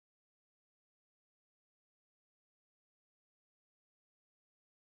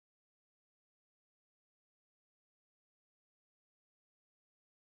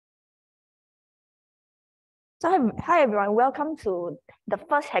So hi everyone, welcome to the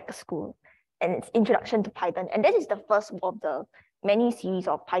first Hacker School and its introduction to Python. And this is the first of the many series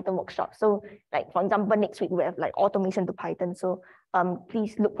of Python workshops. So like for example, next week we have like automation to Python. So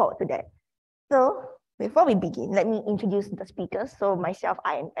please look forward to that. So before we begin, let me introduce the speakers. So myself,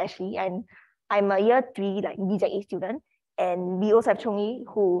 I am Ashley, and I'm a year 3 like VZA student. And we also have Chong-Yi,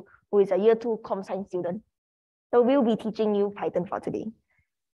 who is a year 2 Com Science student. So we'll be teaching you Python for today.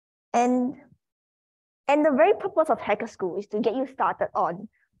 And the very purpose of Hacker School is to get you started on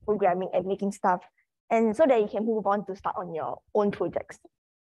programming and making stuff, and so that you can move on to start on your own projects.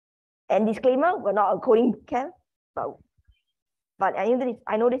 And disclaimer, we're not a coding bootcamp, but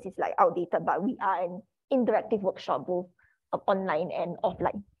I know this is like outdated, but we are an interactive workshop, both online and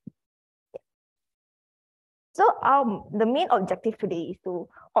offline. Yeah. So the main objective today is to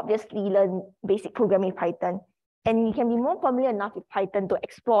obviously learn basic programming Python, and you can be more familiar enough with Python to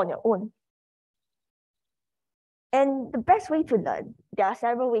explore on your own. And the best way to learn, there are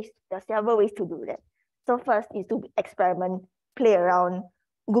several ways to do that. So first is to experiment, play around,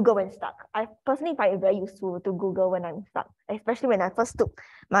 Google when stuck. I personally find it very useful to Google when I'm stuck, especially when I first took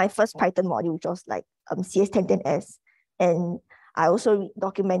my first Python module, which was like CS1010S. And I also read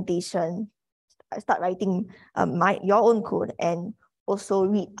documentation. I start writing your own code and also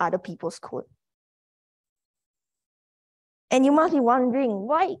read other people's code. And you must be wondering,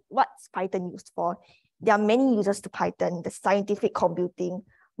 what's Python used for? There are many uses to Python: the scientific computing,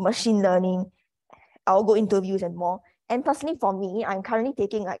 machine learning, algo interviews, and more. And personally, for me, I'm currently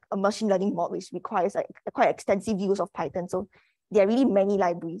taking like a machine learning mod, which requires like a quite extensive use of Python. So there are really many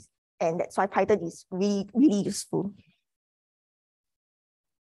libraries, and that's why Python is really, really useful.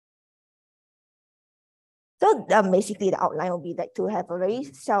 So basically, the outline will be like to have a very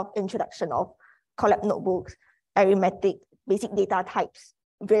self-introduction of Colab notebooks, arithmetic, basic data types,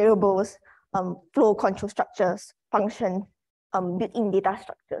 variables, flow control structures, functions, built-in data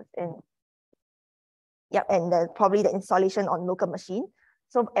structures, and probably the installation on local machine.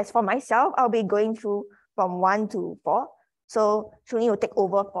 So as for myself, I'll be going through from 1 to 4. So Shuni will take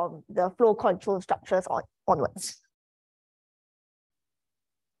over from the flow control structures onwards.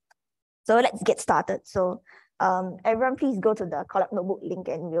 So let's get started. So everyone please go to the Colab notebook link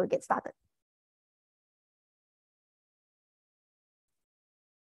and we'll get started.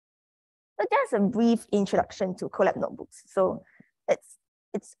 So just a brief introduction to Colab notebooks. So it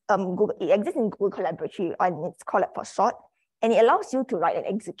exists in Google Collaboratory, and it's Colab for short, and it allows you to write and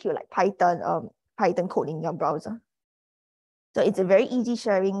execute like Python code in your browser. So it's a very easy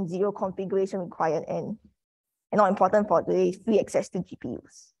sharing, zero configuration required, and not important for the free access to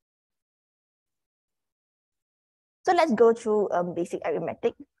GPUs. So let's go through basic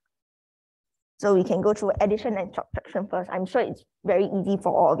arithmetic. So we can go through addition and subtraction first. I'm sure it's very easy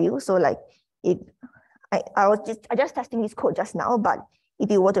for all of you. So like I just testing this code just now, but if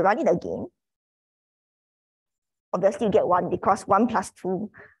you were to run it again, obviously you get 1 because 1 plus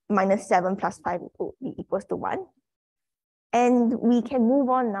 2 minus 7 plus 5 will be equals to 1. And we can move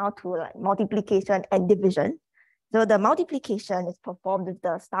on now to like multiplication and division. So the multiplication is performed with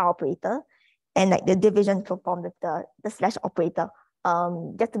the star operator, and like the division performed with the slash operator.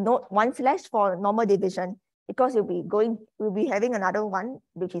 Just to note, 1 slash for normal division, because we'll be having another one,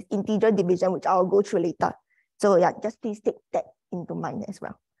 which is integer division, which I'll go through later. So yeah, just please take that into mind as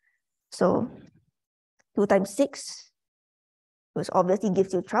well. So 2 times 6, which obviously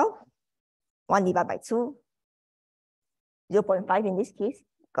gives you 12. 1 divided by 2, 0.5 in this case,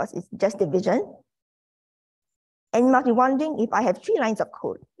 because it's just division. And you must be wondering, if I have 3 lines of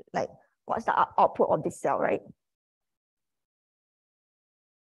code, like what's the output of this cell, right?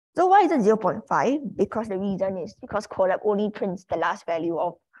 So why is it 0.5? Because the reason is because Colab only prints the last value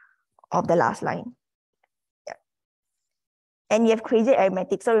of the last line. Yeah. And you have crazy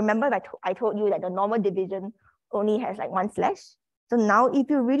arithmetic. So remember that I told you that the normal division only has like 1 slash. So now if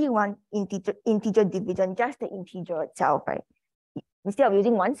you really want integer division, just the integer itself, right? Instead of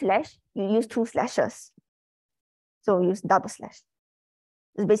using 1 slash, you use 2 slashes. So use double slash.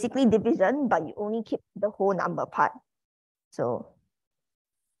 It's basically division, but you only keep the whole number part. So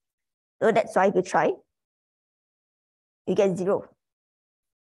that's why if you try, you get 0.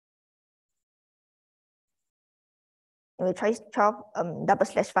 And we try 12 double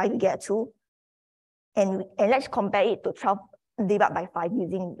slash 5, you get a 2. And let's compare it to 12 divided by 5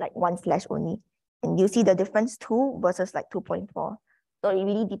 using like 1 slash only. And you see the difference, 2 versus like 2.4. So it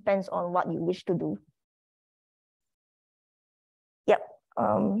really depends on what you wish to do. Yep.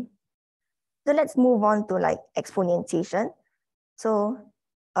 So let's move on to like exponentiation. So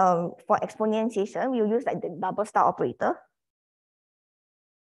for exponentiation, we'll use like the double star operator.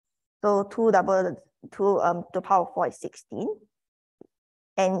 So 2 double to the power of 4 is 16.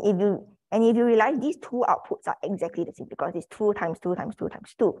 And if you realize these two outputs are exactly the same because it's 2 times 2 times 2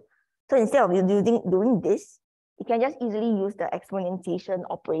 times 2. So instead of doing this, you can just easily use the exponentiation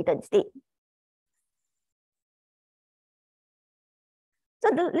operator instead. So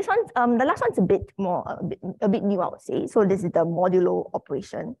the last one's a bit new, I would say. So this is the modulo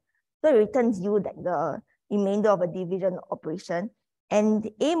operation. So it returns you like the remainder of a division operation, and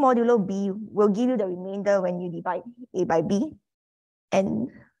A modulo B will give you the remainder when you divide A by B,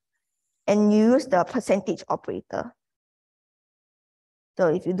 and you use the percentage operator. So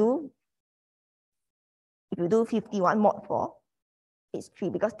if you do 51 mod 4, it's 3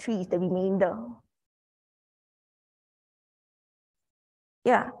 because 3 is the remainder.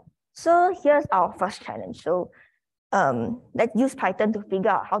 Yeah, so here's our first challenge. So let's use Python to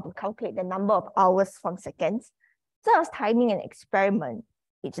figure out how to calculate the number of hours from seconds. So I was timing an experiment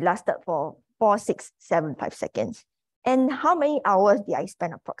which lasted for 4,675 seconds. And how many hours did I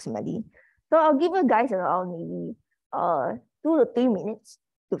spend approximately? So I'll give you guys around maybe 2 to 3 minutes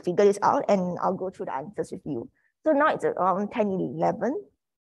to figure this out, and I'll go through the answers with you. So now it's around 10:11.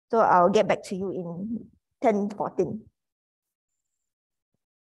 So I'll get back to you in 10:14.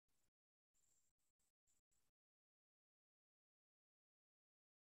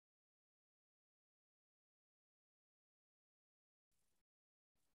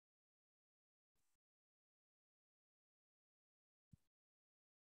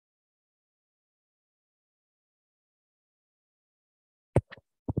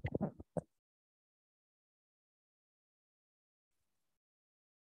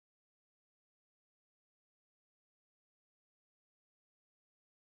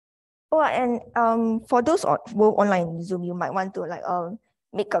 Oh, and for those who are online in Zoom, you might want to like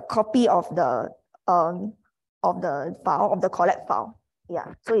make a copy of the file of the Colab file.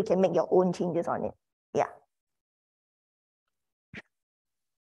 Yeah, so you can make your own changes on it. Yeah.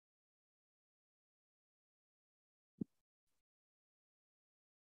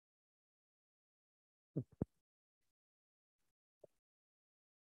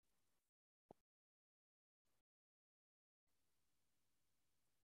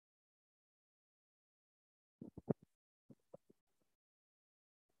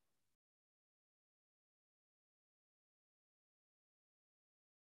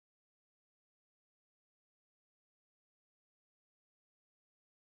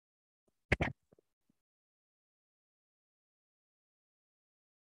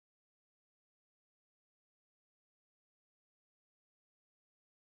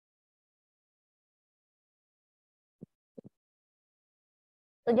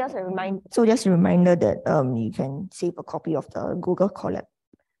 So just a reminder that you can save a copy of the Google Colab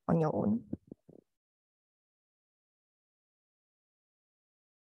on your own.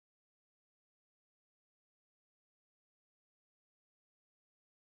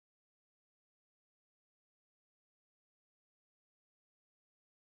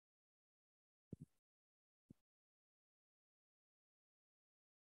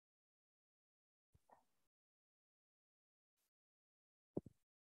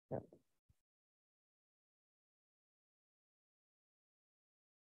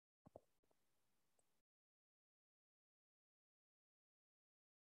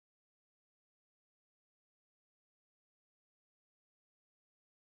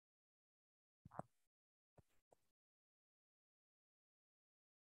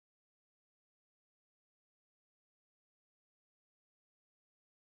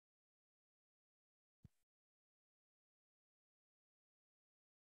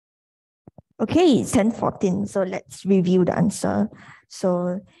 Okay, it's 10:14, so let's review the answer.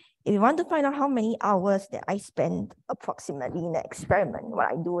 So if you want to find out how many hours that I spend approximately in the experiment,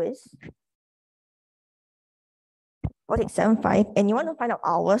 what I do is 4675, and you want to find out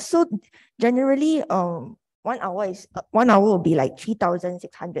hours. So generally, 1 hour will be like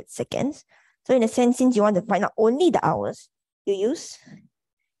 3,600 seconds. So in a sense, since you want to find out only the hours, you use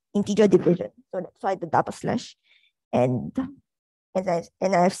integer division. So that's why the double slash. And as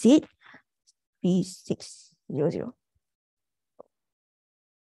I've said, 3600.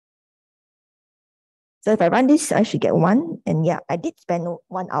 So if I run this, I should get 1. And yeah, I did spend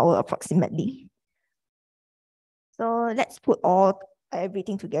 1 hour approximately. So let's put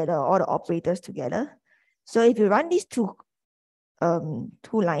everything together, all the operators together. So if you run these two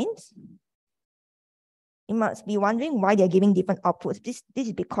lines, you must be wondering why they're giving different outputs. This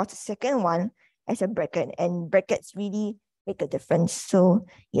is because the second one has a bracket, and brackets really make a difference. So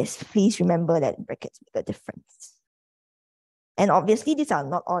yes, please remember that brackets make a difference. And obviously, these are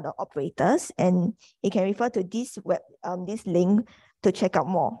not all the operators, and you can refer to this link to check out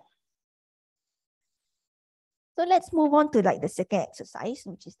more. So let's move on to like the second exercise,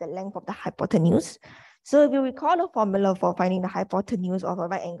 which is the length of the hypotenuse. So if you recall the formula for finding the hypotenuse of a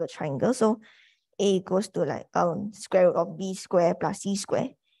right angle triangle, so A equals to like square root of B squared plus C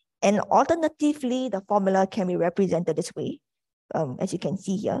squared. And alternatively, the formula can be represented this way, as you can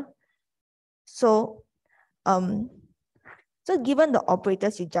see here. So, so given the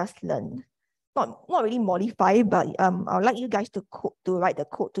operators you just learned, not really modify, but I would like you guys to write the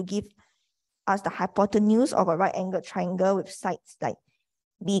code to give us the hypotenuse of a right angle triangle with sides like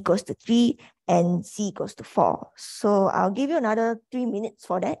B equals to 3 and C equals to 4. So I'll give you another 3 minutes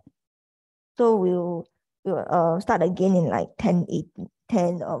for that. So we'll start again in like 10, 18,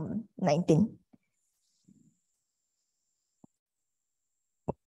 10, 19.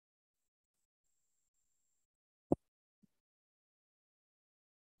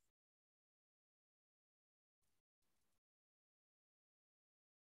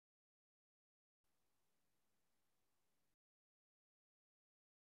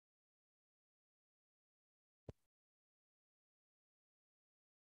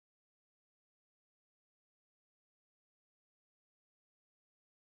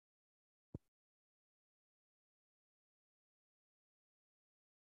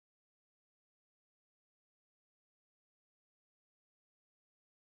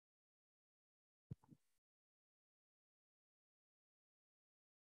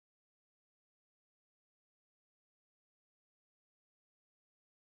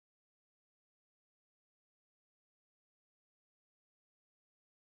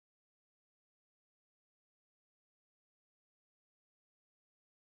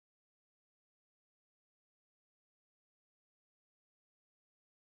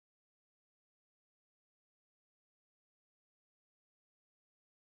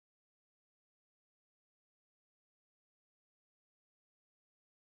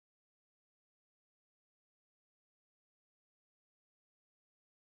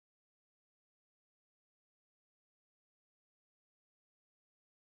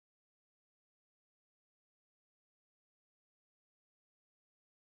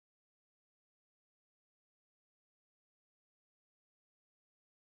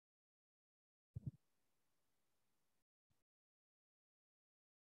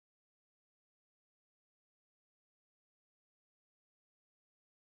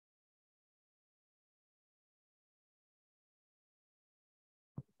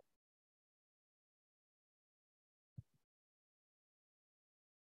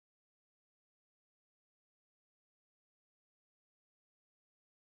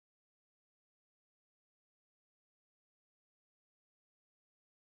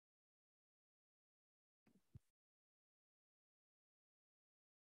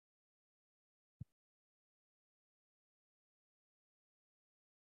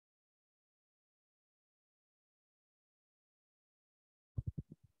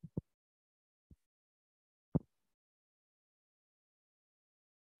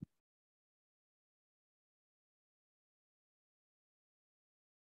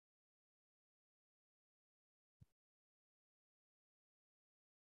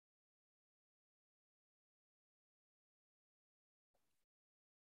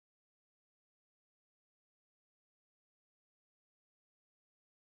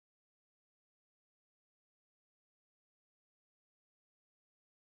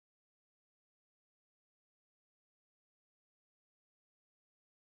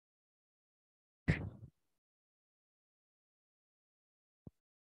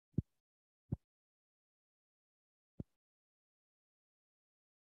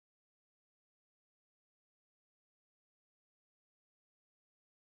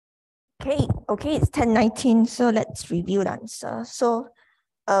 Okay, it's 10:19. So let's review the answer. So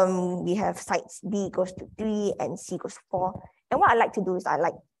we have sides B equals to 3 and C equals to 4. And what I like to do is I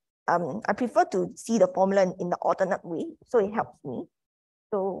prefer to see the formula in the alternate way, so it helps me.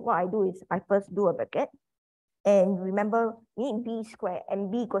 So what I do is I first do a bracket. And remember, we need B squared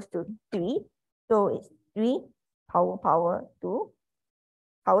and B equals to 3. So it's 3 power 2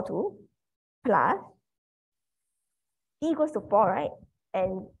 plus C equals to 4, right?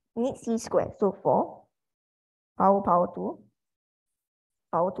 And we need C squared. So 4 power 2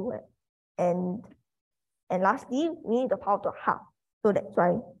 power 2. And lastly, we need the power to half. So that's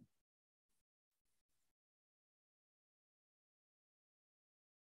why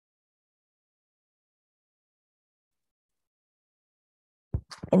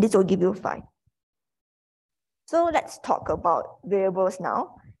and this will give you 5. So let's talk about variables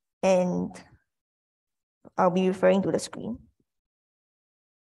now. And I'll be referring to the screen.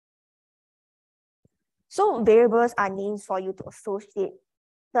 So variables are names for you to associate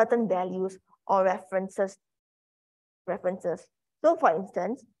certain values or references references. So for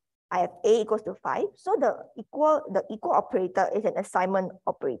instance, I have A equals to 5. So the equal operator is an assignment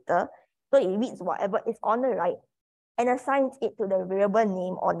operator. So it reads whatever is on the right and assigns it to the variable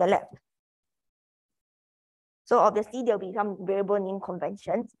name on the left. So obviously there'll be some variable name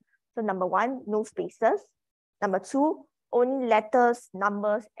conventions. So number 1, no spaces. Number 2, only letters,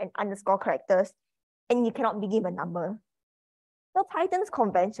 numbers, and underscore characters. And you cannot be given a number. So Python's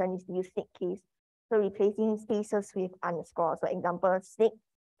convention is to use snake case. So replacing spaces with underscore. So example, snake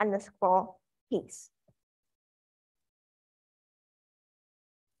underscore case.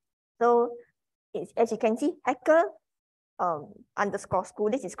 So it's, as you can see, hacker underscore school,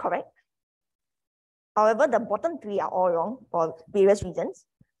 this is correct. However, the bottom 3 are all wrong for various reasons.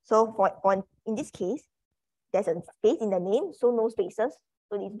 So in this case, there's a space in the name, so no spaces.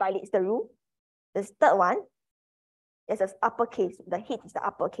 So this violates the rule. The third one, there's an uppercase. The head is the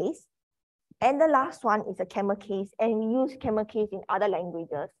uppercase. And the last one is a camel case, and we use camel case in other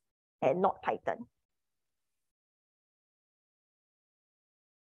languages and not Python.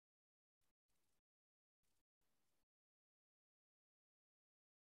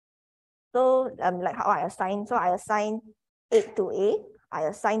 So like how I assign, so I assign 8 to A, I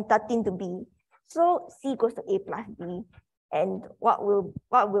assign 13 to B. So C goes to A plus B. And what will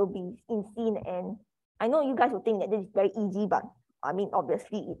be in C in the end? I know you guys will think that this is very easy, but I mean,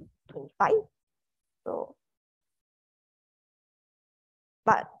 obviously it's 25. So,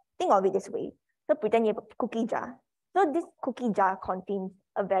 but think of it this way. So pretend you have a cookie jar. So this cookie jar contains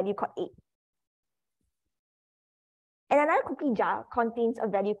a value called 8. And another cookie jar contains a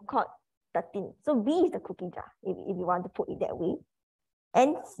value called 13. So B is the cookie jar, if you want to put it that way.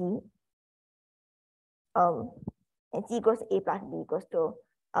 And C equals to A plus B equals to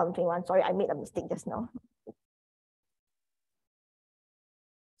 21. Sorry, I made a mistake just now.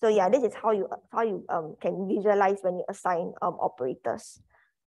 So yeah, this is how you can visualize when you assign operators.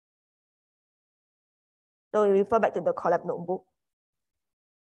 So you refer back to the Colab notebook.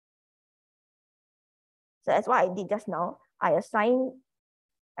 So that's what I did just now. I assign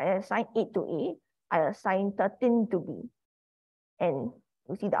 8 to A, I assign 13 to B. And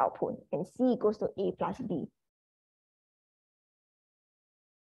you see the output. And C equals to A plus B.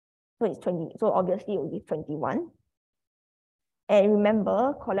 So it's 20. So obviously it will be 21. And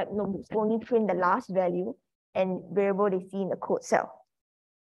remember, Colab notebooks only print the last value and variable they see in the code cell.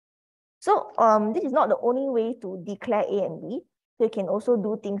 So this is not the only way to declare A and B. So you can also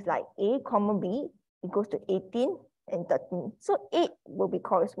do things like A comma B equals to 18 and 13. So 8 will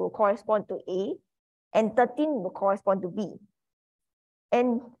correspond to A and 13 will correspond to B.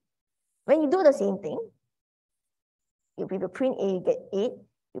 And when you do the same thing, if you print A, you get 8,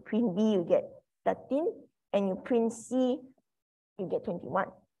 you print B, you get 13, and you print C, you get 21.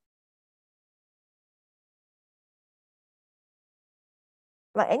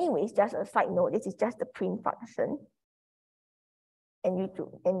 But anyways, just a side note, this is just the print function. And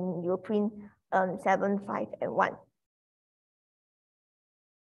you print 7, 5, and 1.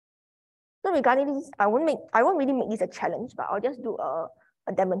 So regarding this, I won't really make this a challenge, but I'll just do a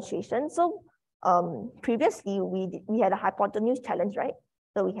demonstration. So previously we had a hypotenuse challenge, right?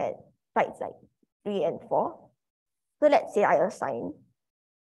 So we had sides like 3 and 4. So let's say I assign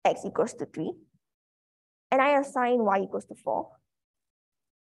x equals to 3, and I assign y equals to 4.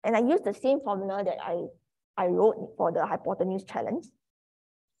 And I use the same formula that I wrote for the hypotenuse challenge.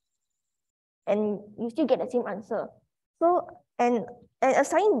 And you still get the same answer. So, and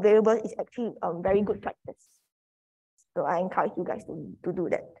assigning variables is actually very good practice. So I encourage you guys to do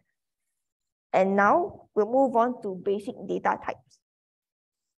that. And now we'll move on to basic data types.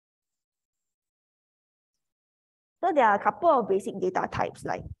 So there are a couple of basic data types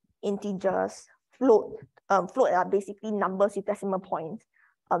like integers, float. Float are basically numbers with decimal points,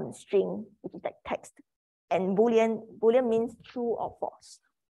 string, which is like text, and Boolean. Boolean means true or false.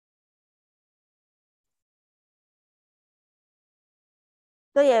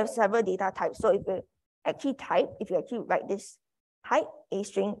 So you have several data types. So if you actually write this type a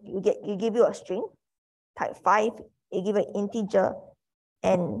string, you give you a string. Type 5, you give an integer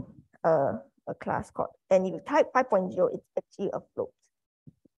and a class called. And if you type 5.0, it's actually a float.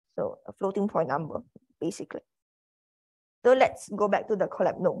 So a floating point number, basically. So let's go back to the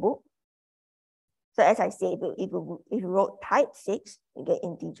Colab notebook. So as I said, if you wrote type 6, you get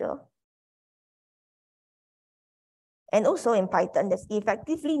integer. And also in Python, there's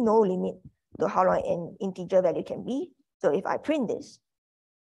effectively no limit to how long an integer value can be. So if I print this,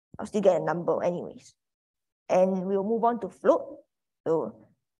 I'll still get a number anyways. And we'll move on to float. So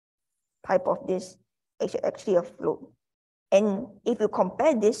type of this is actually a float. And if you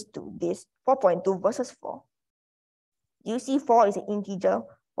compare this to this 4.2 versus 4, You see 4 is an integer,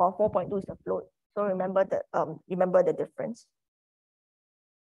 while 4.2 is a float. So remember the difference.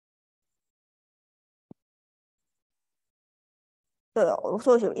 So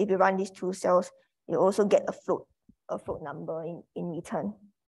also if you run these 2 cells, you also get a float number in return.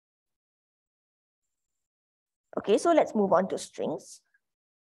 Okay, so let's move on to strings.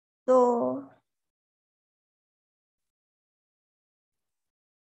 So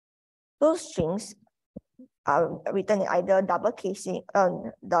those strings are written in either double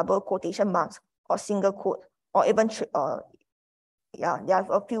quotation marks, or single quote, or even yeah, there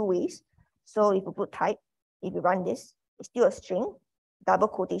are a few ways. So if you put type, if you run this, it's still a string, double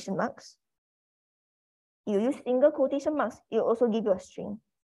quotation marks. You use single quotation marks, it will also give you a string.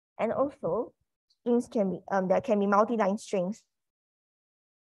 And also, strings can be there can be multi-line strings.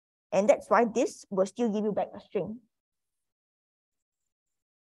 And that's why this will still give you back a string.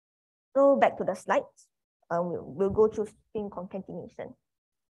 So back to the slides, we'll go through string concatenation.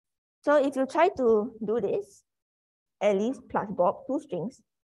 So if you try to do this, Alice plus Bob, 2 strings,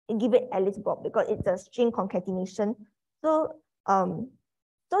 and give it Alice Bob because it's a string concatenation. So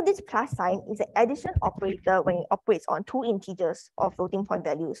so this plus sign is an addition operator when it operates on 2 integers or floating point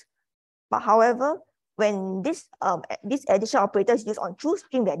values. But however, when this addition operator is used on 2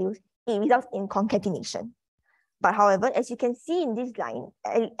 string values, it results in concatenation. But however, as you can see in this line,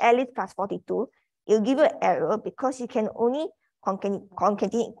 Alice plus 42, it'll give you an error because you can only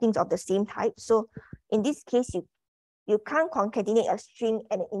concatenate things of the same type. So in this case, you can't concatenate a string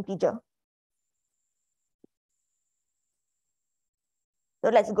and an integer. So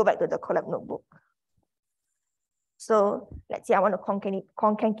let's go back to the Colab notebook. So let's say I want to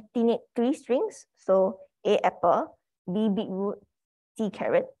concatenate 3 strings. So A apple, B beetroot, C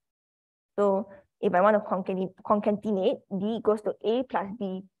carrot. So if I want to concatenate, D equals to A plus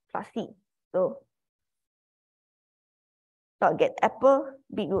B plus C. So I'll get apple,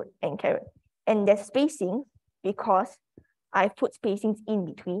 beetroot, and carrot. And there's spacing because I put spacings in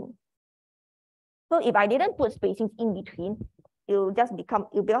between. So if I didn't put spacings in between, it'll become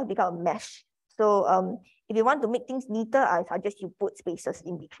a mesh. So if you want to make things neater, I suggest you put spaces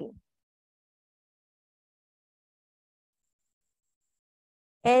in between.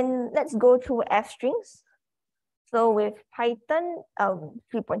 And let's go through F strings. So with Python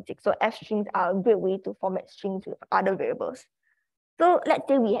 3.6, so F strings are a great way to format strings with other variables. So let's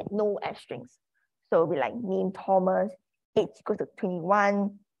say we had no F strings. So we like name Thomas, age equals to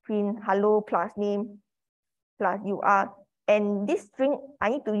 21, print hello plus name plus you are. And this string, I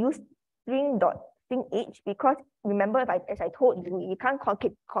need to use string age because remember, as I told you, you can't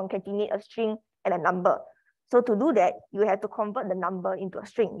concatenate a string and a number. So to do that, you have to convert the number into a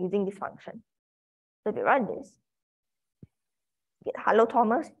string using this function. So if you run this, get hello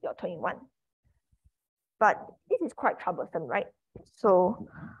Thomas, you're 21. But this is quite troublesome, right? So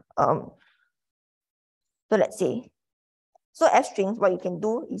let's say, so F strings, what you can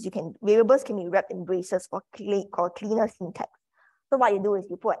do is variables can be wrapped in braces for cleaner syntax. So what you do is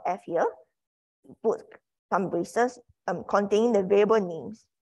you put F here, you put some braces containing the variable names,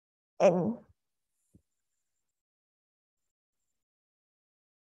 and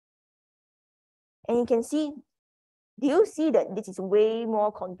you can see, do you see that this is way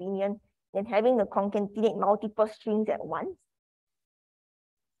more convenient than having to concatenate multiple strings at once?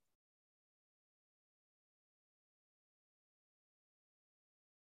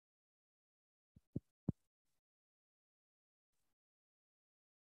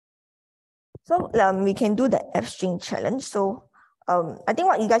 So we can do the F string challenge. So I think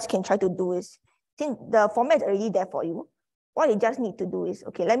what you guys can try to do is, since the format is already there for you, what you just need to do is,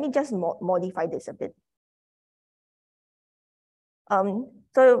 okay, let me just modify this a bit.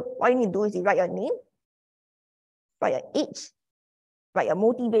 So what you need to do is you write your name, write your age, write your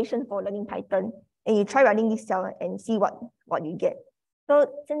motivation for learning Python, and you try running this cell and see what you get. So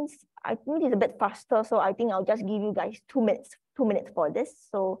since I think it's a bit faster, so I think I'll just give you guys 2 minutes for this.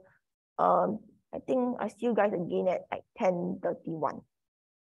 So I think I see you guys again at like 10:31.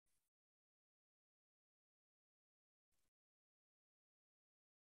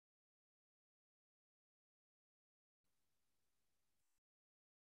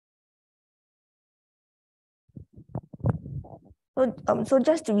 So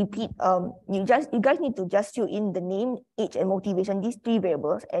just to repeat, you guys need to just fill in the name, age, and motivation, these 3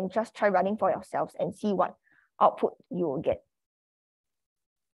 variables, and just try running for yourselves and see what output you will get.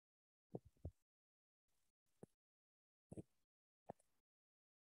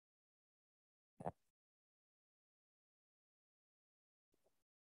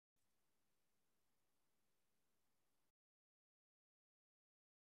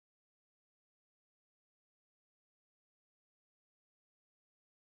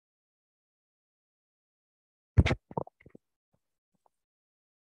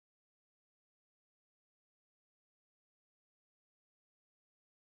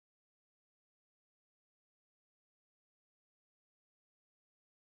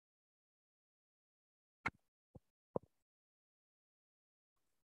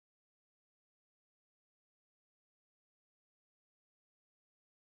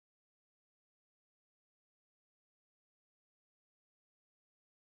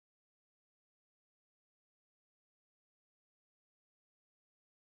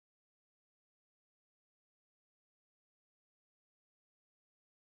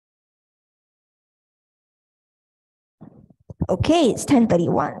 Okay, it's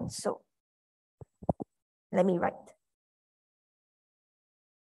 10:31, so let me write.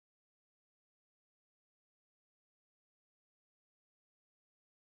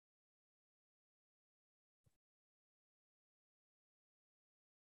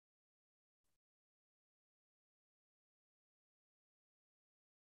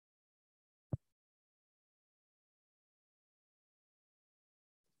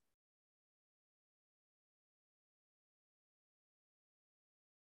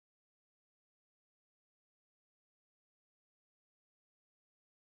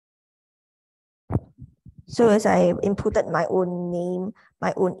 So as I inputted my own name,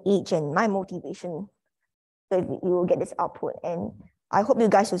 my own age, and my motivation, so you will get this output. And I hope you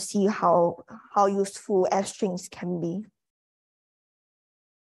guys will see how useful F strings can be.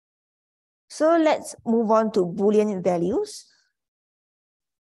 So let's move on to Boolean values.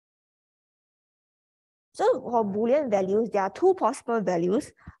 So for Boolean values, there are two possible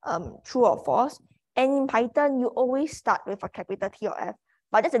values, true or false. And in Python, you always start with a capital T or F.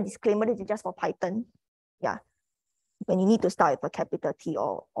 But just a disclaimer, this is just for Python. Yeah, when you need to start with a capital T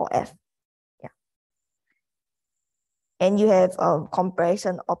or F. Yeah. And you have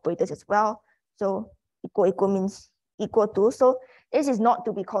comparison operators as well. So equal means equal to. So this is not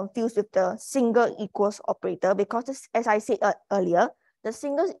to be confused with the single equals operator, because this, as I said earlier, the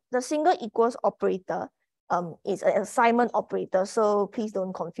single equals operator is an assignment operator. So please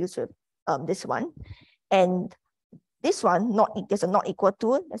don't confuse with this one. And this one, there's a not equal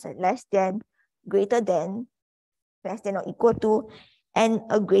to, there's a less than, greater than, less than or equal to, and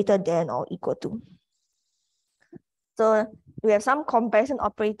a greater than or equal to. So we have some comparison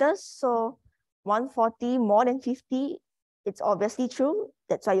operators. So 140 more than 50, it's obviously true.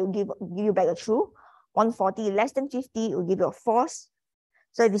 That's why you give you back a true. 140 less than 50 will give you a false.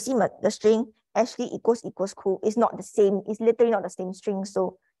 So if you see the string actually equals cool, it's not the same. It's literally not the same string.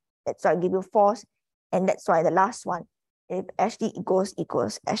 So that's why I give you false. And that's why the last one, if actually equals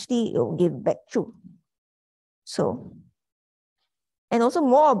actually, it will give back true. So, and also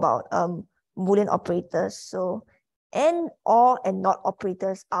more about Boolean operators. So and, or, and not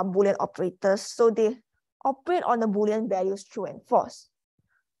operators are Boolean operators. So they operate on the Boolean values true and false.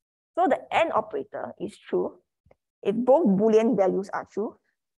 So the and operator is true if both Boolean values are true.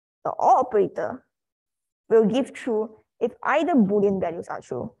 The or operator will give true if either Boolean values are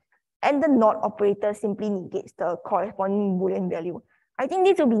true. And the not operator simply negates the corresponding Boolean value. I think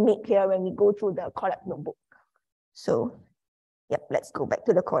this will be made clear when we go through the Colab notebook. So, yep, let's go back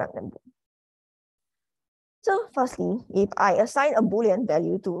to the Colab notebook. So firstly, if I assign a Boolean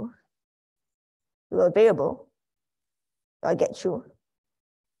value to a variable, I get true.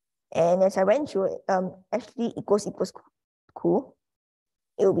 And as I went through, actually equals cool,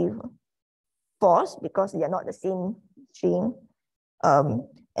 it will be false because they are not the same string.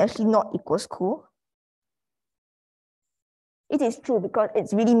 Actually not equals cool. It is true because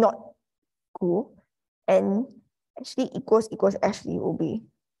it's really not cool. And actually equals actually will be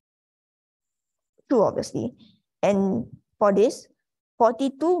true, obviously. And for this,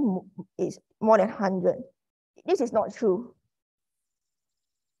 42 is more than 100. This is not true.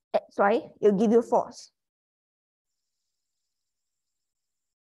 That's why it'll give you false.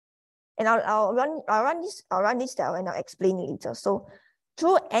 And I'll run this style and I'll explain it later. So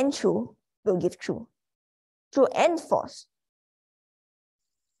true and true will give true. True and false.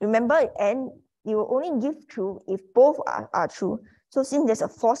 Remember, and you will only give true if both are true. So since there's a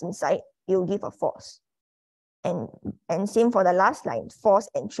false inside, you'll give a false. And same for the last line, false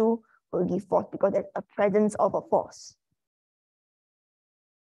and true will give false because there's a presence of a false.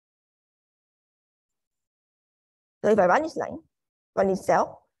 So if I run this line, run this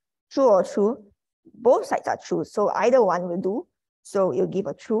cell, true or true, both sides are true. So either one will do. So you'll give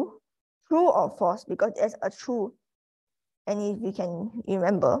a true or false because there's a true. And if you can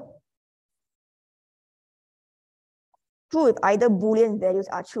remember, true if either Boolean values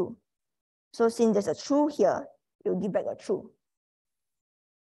are true. So since there's a true here, you'll give back a true.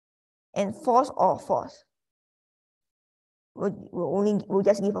 And false or false, we'll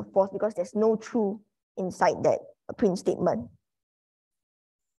just give a false because there's no true inside that print statement.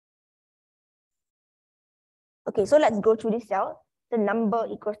 Okay, so let's go through this cell. The number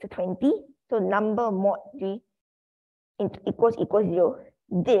equals to 20. So number mod 3 equals 0.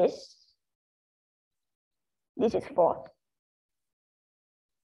 This is false.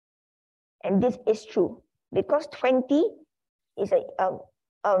 And this is true because 20 is a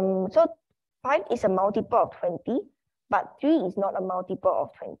so 5 is a multiple of 20, but 3 is not a multiple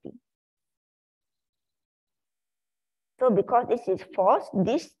of 20. So because this is false,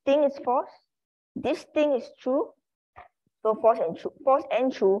 this thing is false, this thing is true, So false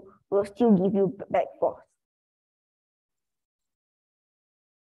and true will still give you back false.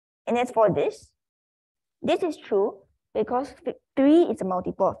 And as for this is true because 3 is a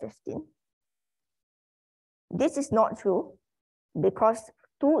multiple of 15. This is not true because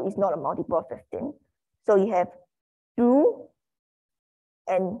 2 is not a multiple of 15. So you have true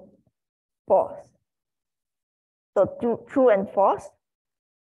and false. So true and false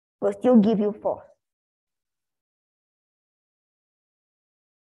will still give you false.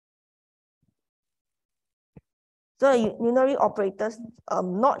 So unary operators,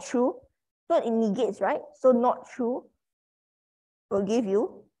 not true, so it negates, right? So not true will give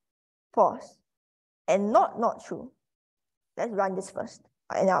you false. And not true. Let's run this first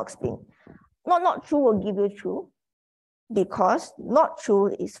and I'll explain. Not true will give you true because not true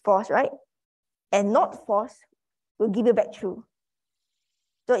is false, right? And not false will give you back true.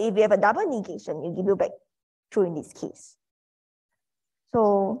 So if you have a double negation, you give you back true in this case.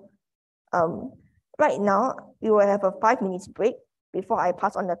 So right now, we will have a 5 minutes break before I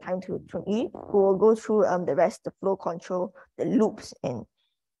pass on the time to Chun-Yi, who will go through the rest, the flow control, the loops, and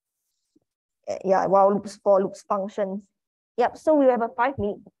while loops, for loops, functions. Yep, so we have a 5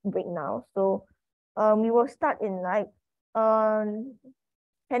 minute break now. So we will start in like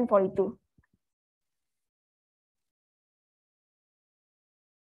 10:42.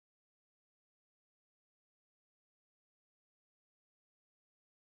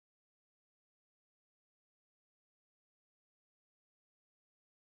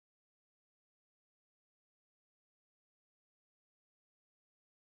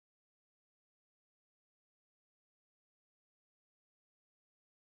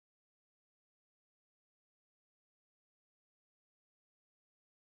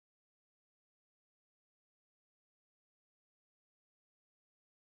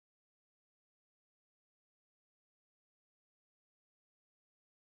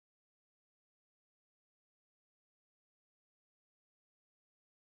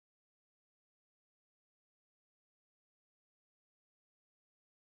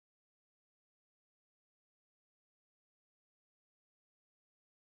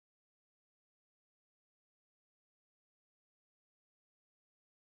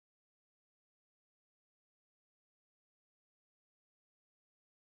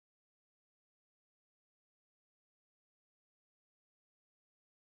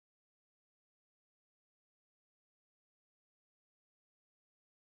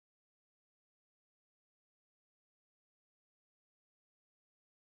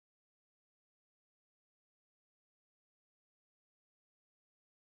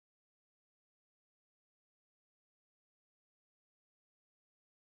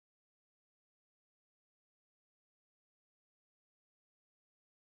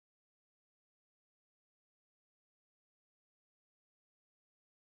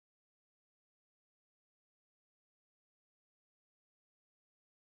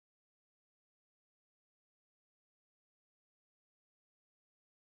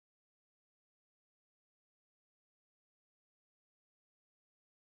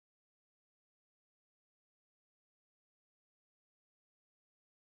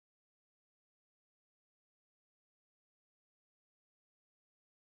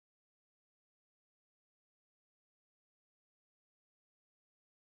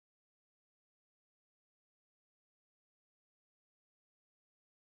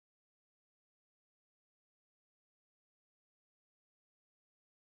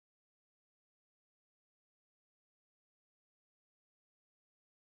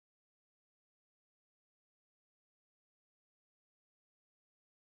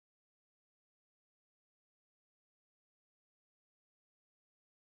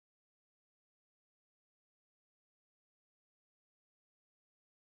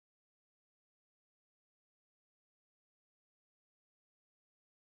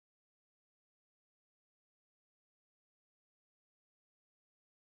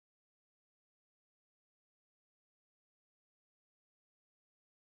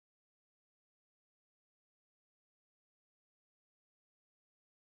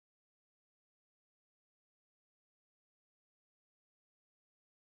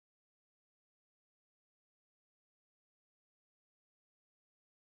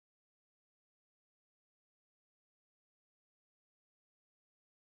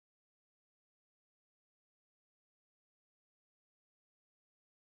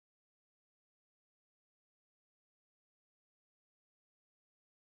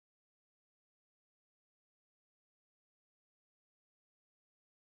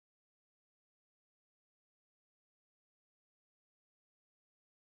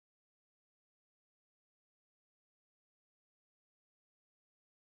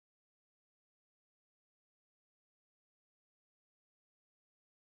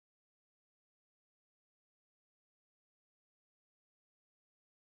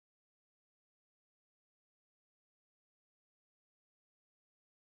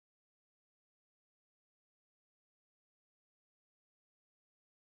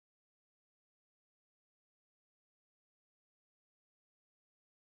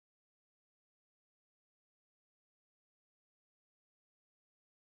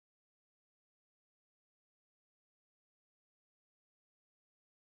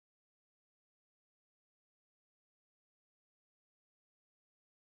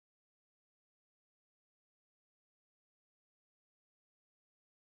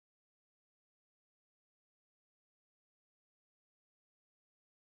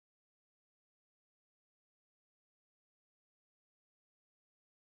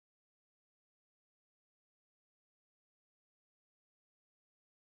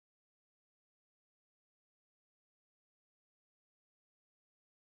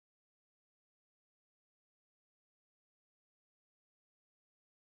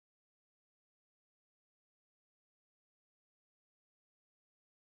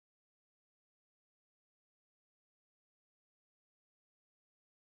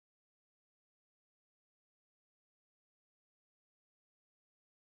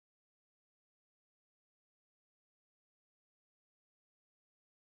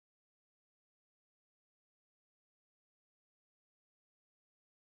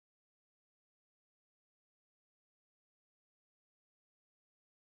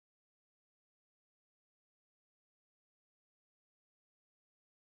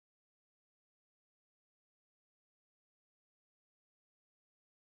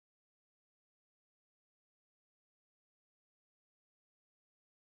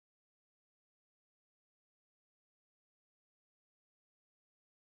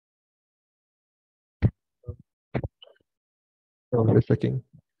 Oh, just checking.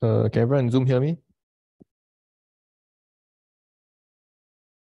 Can everyone in Zoom hear me?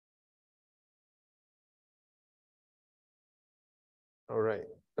 All right.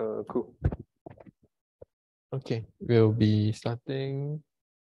 Cool. Okay, we'll be starting.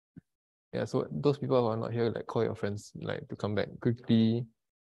 Yeah, so those people who are not here, like call your friends, like to come back quickly.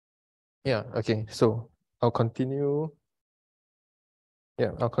 Yeah, okay. So I'll continue.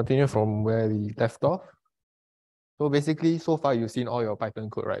 Yeah, I'll continue from where we left off. So basically, so far you've seen all your Python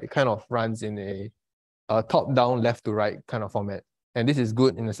code, right? It kind of runs in a top-down, left-to-right kind of format. And this is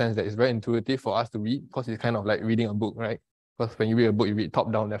good in the sense that it's very intuitive for us to read because it's kind of like reading a book, right? Because when you read a book, you read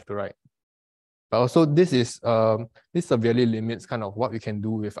top-down, left-to-right. But also this severely limits kind of what we can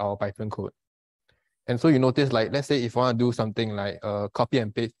do with our Python code. And so you notice, like, let's say if I want to do something like copy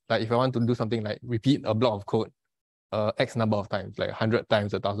and paste, like if I want to do something like repeat a block of code X number of times, like 100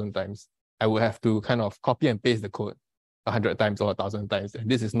 times, 1,000 times, I would have to kind of copy and paste the code 100 times or 1,000 times. And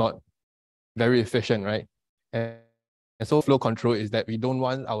this is not very efficient, right? And so flow control is that we don't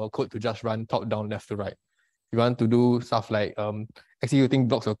want our code to just run top down, left to right. We want to do stuff like executing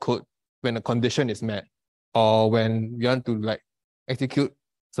blocks of code when a condition is met, or when we want to like execute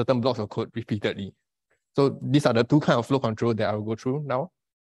certain blocks of code repeatedly. So these are the two kinds of flow control that I will go through now.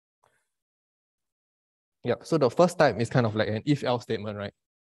 Yeah, so the first type is kind of like an if-else statement, right?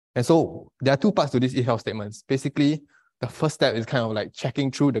 And so there are two parts to these if-else statements. Basically, the first step is kind of like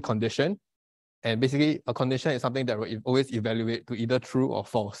checking through the condition. And basically, a condition is something that will always evaluate to either true or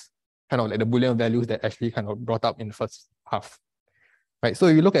false, kind of like the Boolean values that actually kind of brought up in the first half. Right? So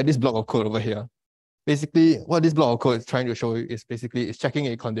if you look at this block of code over here, basically what this block of code is trying to show you is basically it's checking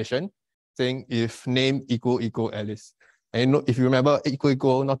a condition saying if name equal Alice. And you know, if you remember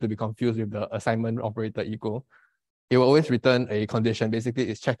equal, not to be confused with the assignment operator equal, it will always return a condition. Basically,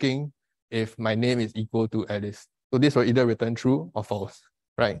 it's checking if my name is equal to Alice. So this will either return true or false,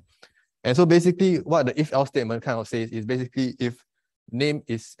 right? And so basically what the if-else statement kind of says is basically if name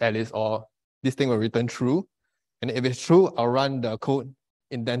is Alice, or this thing will return true. And if it's true, I'll run the code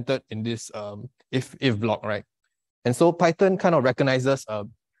indented in this if block, right? And so Python kind of recognizes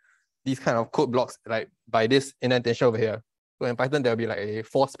these kind of code blocks like by this indentation over here. So in Python, there'll be like a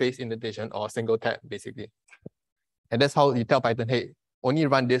 4-space indentation or a single tab, basically. And that's how you tell Python, hey, only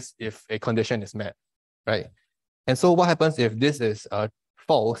run this if a condition is met, right? And so what happens if this is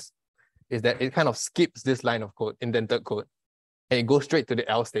false is that it kind of skips this line of code, indented code, and it goes straight to the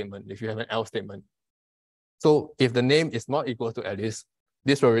else statement if you have an else statement. So if the name is not equal to Alice,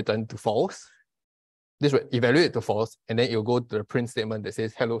 this will return to false. This will evaluate to false, and then it will go to the print statement that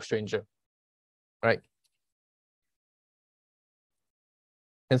says hello stranger, right?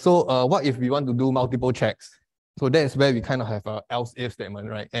 And so what if we want to do multiple checks? So that's where we kind of have a else if statement,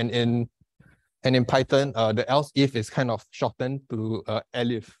 right? And in Python, the else if is kind of shortened to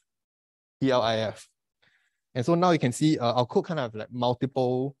elif, ELIF. And so now you can see our code kind of like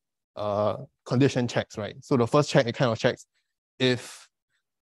multiple condition checks, right? So the first check, it kind of checks if,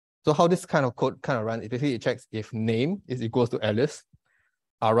 so how this kind of code kind of runs, basically it checks if name is equals to Alice,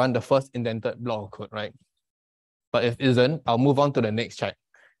 I'll run the first indented block of code, right? But if isn't, I'll move on to the next check,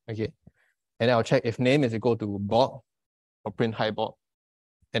 okay? And then I'll check if name is equal to Bob, or print hi Bob.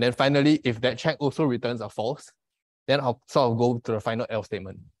 And then finally, if that check also returns a false, then I'll sort of go to the final else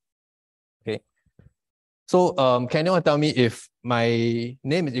statement, okay? So can anyone tell me if my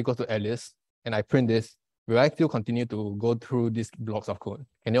name is equal to Alice and I print this, will I still continue to go through these blocks of code?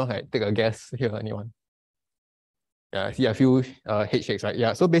 Can anyone like, take a guess here, anyone? Yeah, I see a few head shakes, right?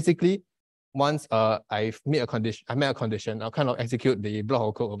 Yeah, so basically, once I've made a condition, I'll kind of execute the block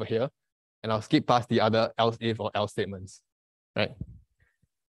of code over here, and I'll skip past the other else if or else statements, right?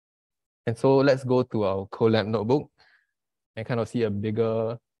 And so let's go to our Colab notebook and kind of see a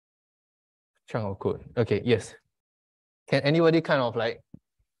bigger chunk of code. Okay, yes. Can anybody kind of like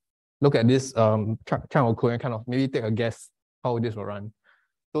look at this chunk of code and kind of maybe take a guess how this will run?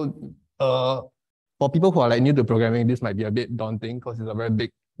 So for people who are like new to programming, this might be a bit daunting because it's a very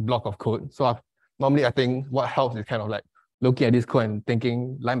big block of code. So normally I think what helps is kind of like looking at this code and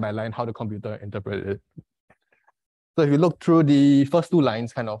thinking line by line how the computer interprets it. So if you look through the first two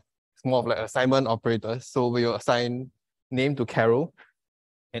lines, kind of, it's more of like assignment operators. So we will assign name to Carol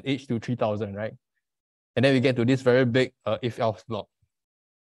and age to 3000, right? And then we get to this very big if-else block.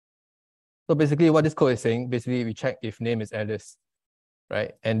 So basically what this code is saying, basically we check if name is Alice,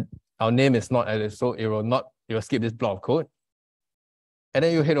 right? And our name is not Alice, so it will skip this block of code. And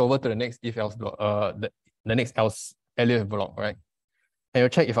then you head over to the next if-else block, the next else elif block, right? And you'll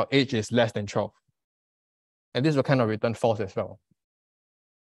check if our age is less than 12. And this will kind of return false as well.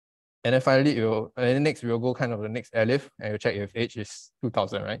 And then finally, and then next we'll go kind of the next elif, and you'll check if age is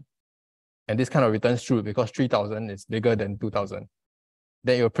 2000, right? And this kind of returns true because 3000 is bigger than 2000.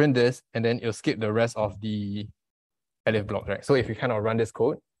 Then you'll print this, and then you'll skip the rest of the elif blocks, right? So if you kind of run this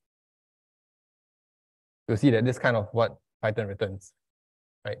code, you'll see that this kind of what Python returns,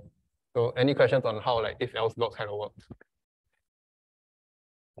 right? So any questions on how like if else blocks kind of work?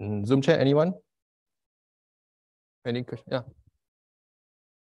 Zoom chat, anyone? Any question? Yeah.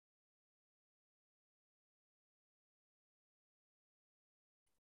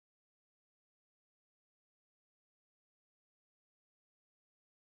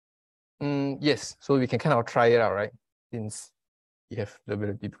 Yes, so we can kind of try it out, right? Since you have the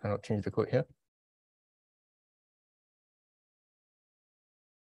ability to kind of change the code here.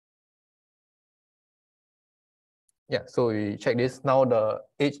 Yeah, so we check this. Now the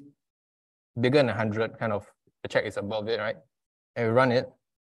age bigger than 100, kind of the check is above it, right? And we run it.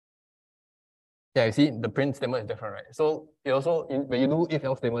 Yeah, you see the print statement is different, right? So you also, when you do if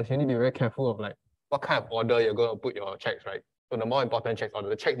else statements, you need to be very careful of like what kind of order you're going to put your checks, right? So the more important checks order,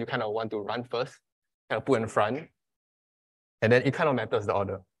 the checks you kind of want to run first, kind of put in front, and then it kind of matters the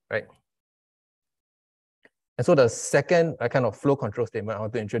order, right? And so the second kind of flow control statement I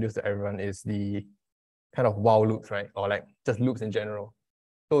want to introduce to everyone is the kind of while loops, right? Or like just loops in general.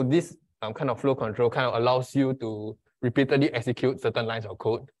 So this kind of flow control kind of allows you to repeatedly execute certain lines of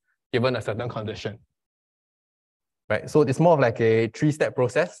code given a certain condition, right? So it's more of like a three-step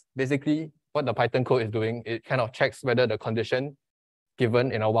process. Basically, what the Python code is doing, it kind of checks whether the condition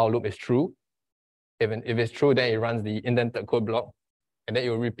given in a while loop is true. If it's true, then it runs the indented code block, and then it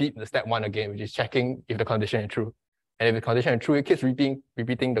will repeat the step one again, which is checking if the condition is true. And if the condition is true, it keeps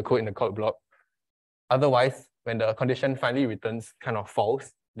repeating the code in the code block. Otherwise, when the condition finally returns kind of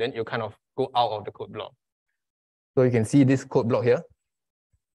false, then you kind of go out of the code block. So you can see this code block here.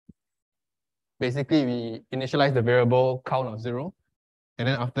 Basically, we initialize the variable count of 0. And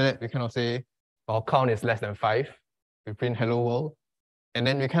then after that, we kind of say our count is less than 5. We print hello world. And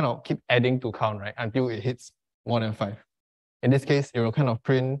then we kind of keep adding to count, right? Until it hits more than 5. In this case, it will kind of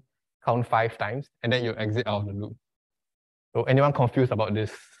print count 5 times, and then you exit out of the loop. So anyone confused about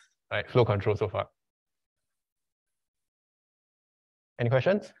this flow control so far? Any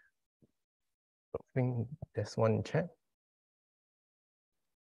questions? So I think there's one in chat.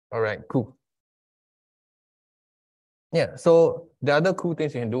 All right, cool. Yeah, so the other cool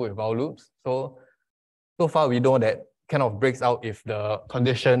things you can do with while loops. So far we know that kind of breaks out if the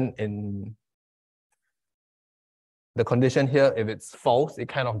condition here, if it's false, it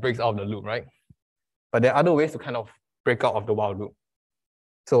kind of breaks out of the loop, right? But there are other ways to kind of break out of the while loop.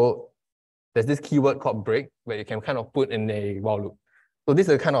 So there's this keyword called break, where you can kind of put in a while loop. So this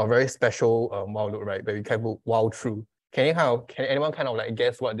is a kind of very special while loop, right? Where you can put while true. Can anyone kind of like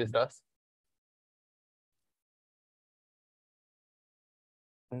guess what this does?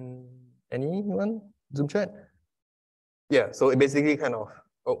 Anyone? Zoom chat? Yeah, so it basically kind of,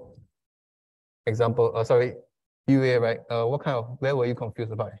 example, sorry, UA, right? Where were you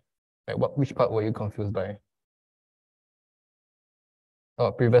confused by? Like which part were you confused by?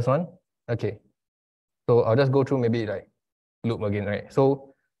 Oh, previous one? Okay. So I'll just go through maybe like loop again, right?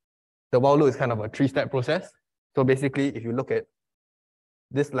 So the while loop is kind of a 3-step process. So basically, if you look at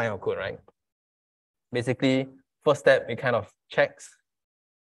this line of code, right? Basically, first step, it kind of checks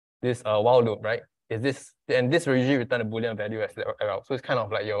this while loop, right? And this will usually return a Boolean value as well. So it's kind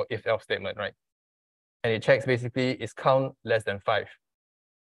of like your if-else statement, right? And it checks basically is count less than 5.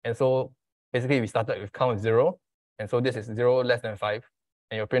 And so basically we started with count 0. And so this is 0 less than 5.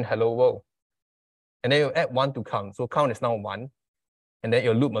 And you print hello world. And then you add 1 to count. So count is now 1. And then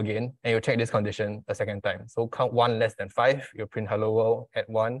you loop again and you check this condition a second time. So count 1 less than 5, you print hello world, add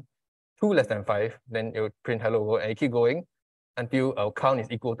 1, 2 less than 5, then you print hello world, and you keep going until our count is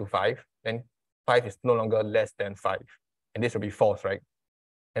equal to 5. Then 5 is no longer less than 5. And this will be false, right?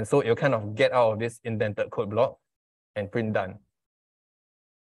 And so you'll kind of get out of this indented code block and print done.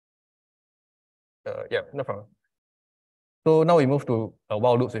 Yeah, no problem. So now we move to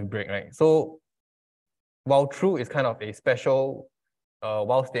while loops with break, right? So while true is kind of a special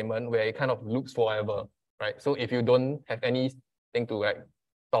while statement where it kind of loops forever, right? So if you don't have anything to like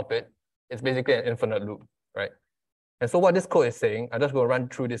stop it, it's basically an infinite loop, right? And so what this code is saying, I'm just going to run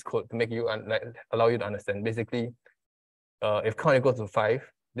through this code to make you allow you to understand. Basically, if count equals to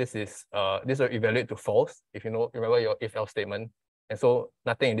 5, this will evaluate to false if you remember your if-else statement. And so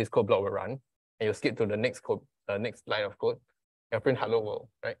nothing in this code block will run. And you skip to the next code, next line of code, and print hello world,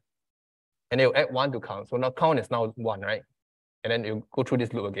 right? And then you add 1 to count. So now count is now 1, right? And then you go through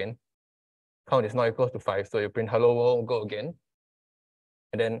this loop again. Count is now equals to 5. So you print hello world, go again.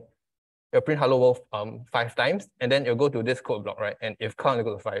 And then You'll print hello world 5 times, and then you'll go to this code block, right? And if count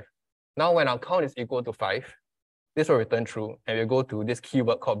equal to 5. Now when our count is equal to 5, this will return true, and we'll go to this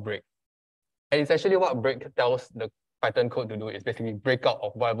keyword called break. And essentially what break tells the Python code to do is basically break out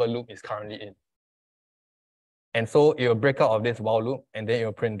of whatever loop is currently in. And so it will break out of this while loop, and then it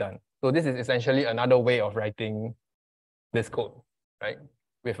will print done. So this is essentially another way of writing this code, right?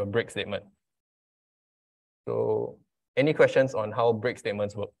 With a break statement. So any questions on how break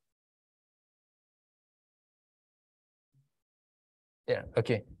statements work? Yeah,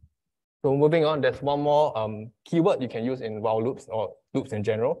 okay. So moving on, there's one more keyword you can use in while loops or loops in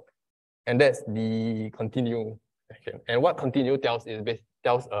general, and that's the continue section. And what continue tells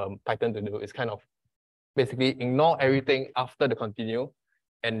Python to do is kind of basically ignore everything after the continue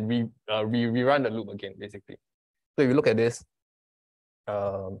and rerun the loop again, basically. So if you look at this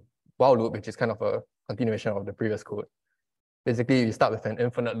while loop, which is kind of a continuation of the previous code, basically you start with an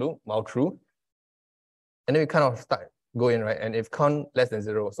infinite loop while true, and then we kind of start going, right? And if count less than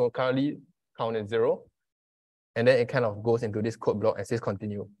 0, so currently count is 0, and then it kind of goes into this code block and says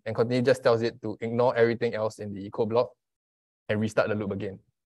continue. And continue just tells it to ignore everything else in the code block and restart the loop again,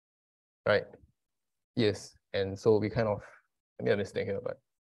 right? Yes, and so we kind of, let me add this thing here, but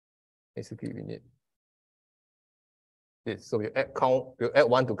basically we need this. So we'll add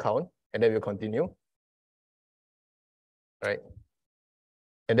 1 to count, and then we'll continue, right?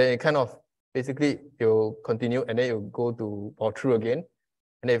 And then it kind of, basically you'll continue, and then you'll go to or true again.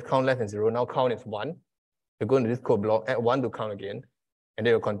 And then if count less than 0, now count is 1. You go into this code block, add 1 to count again, and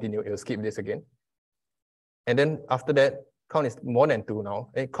then you'll continue, you'll skip this again. And then after that, count is more than 2 now,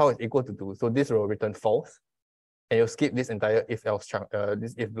 and count is equal to 2. So this will return false, and you'll skip this entire if else chunk,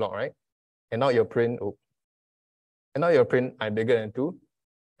 this if block, right? And now you'll print, I bigger than 2,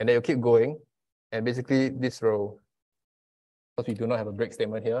 and then you keep going, and basically this row, because we do not have a break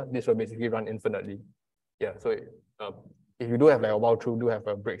statement here, this will basically run infinitely. Yeah, so if you do have like a while true, do have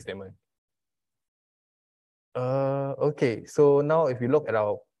a break statement. Okay, so now if you look at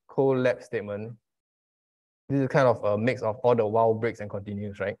our Colab statement, this is kind of a mix of all the while breaks and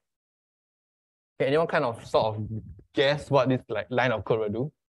continues, right? Can anyone kind of sort of guess what this like line of code will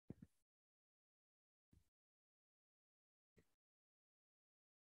do?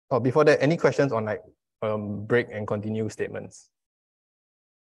 Oh, before that, any questions on like break and continue statements?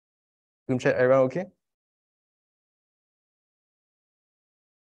 Zoom chat, everyone okay?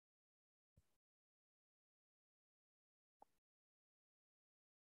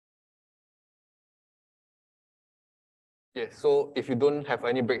 Yes, so if you don't have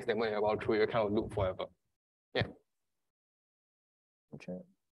any break statement in your while true, you kind of loop forever. Yeah. Okay.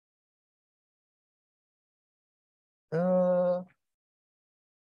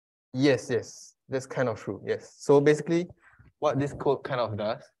 Yes, that's kind of true. Yes. So basically, what this code kind of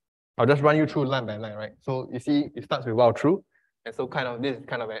does, I'll just run you through line by line, right? So you see, it starts with while true, and so kind of this is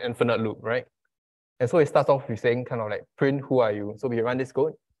kind of an infinite loop, right? And so it starts off with saying kind of like print who are you. So we run this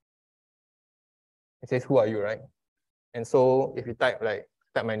code. It says who are you, right? And so if you type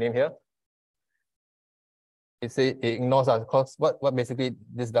my name here, it ignores us because what basically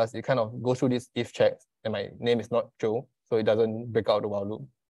this does, it kind of goes through this if checks, and my name is not Joe, so it doesn't break out the while loop,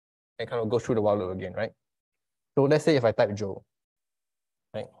 and kind of go through the while loop again, right? So let's say if I type Joe,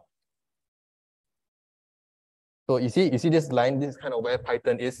 right? So you see this line, this is kind of where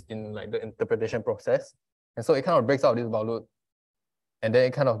Python is in like the interpretation process. And so it kind of breaks out this while loop, and then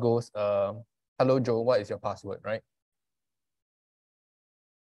it kind of goes, hello Joe, what is your password, right?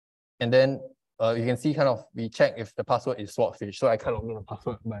 And then you can see kind of, we check if the password is swordfish. So I kind of know the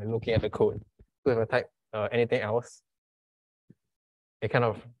password by looking at the code. So if I type anything else, it kind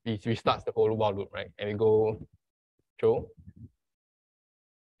of restarts the whole while loop, right? And we go Joe,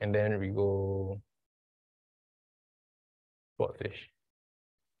 and then we go swordfish.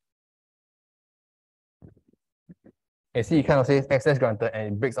 And see, it kind of says access granted,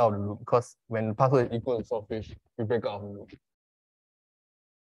 and it breaks out of the loop because when the password is equal to swordfish, we break out of the loop.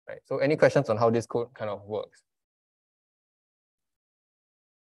 Right. So any questions on how this code kind of works?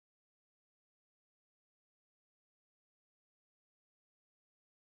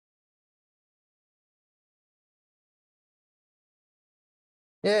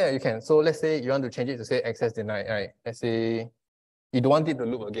 Yeah, you can. So let's say you want to change it to say access denied, right? Let's say you don't want it to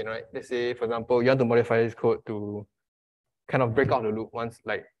loop again, right? Let's say, for example, you want to modify this code to kind of break out the loop once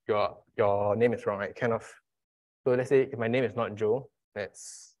like your name is wrong, right? Kind of. So let's say if my name is not Joe,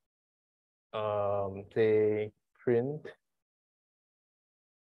 let's say print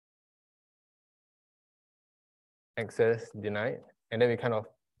access denied, and then we kind of,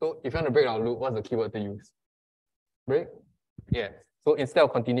 so if you want to break our loop, what's the keyword to use? Break? Yes. So instead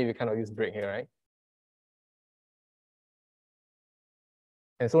of continue, we kind of use break here, right?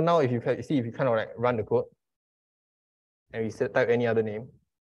 And so now if you see, if you kind of like run the code and we type any other name.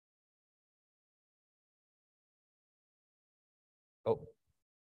 Oh,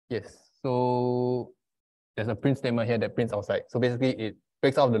 yes. So there's a print statement here that prints outside. So basically it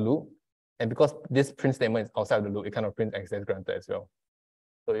breaks out of the loop. And because this print statement is outside of the loop, it kind of prints access granted as well.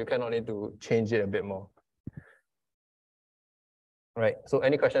 So you kind of need to change it a bit more. All right. So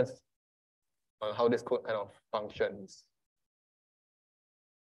any questions on how this code kind of functions?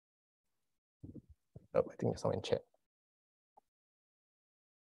 Oh, I think there's someone in chat.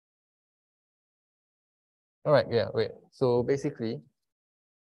 All right, yeah, wait. So basically,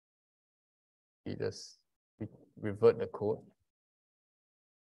 we just revert the code.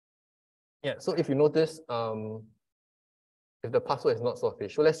 Yeah, so if you notice, if the password is not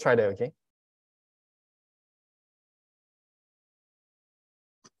swordfish, so let's try that, okay?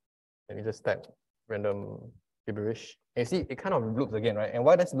 Let me just type random gibberish. And you see, it kind of loops again, right? And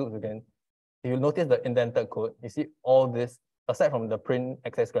why does it loop again? If you notice the indented code, you see all this, aside from the print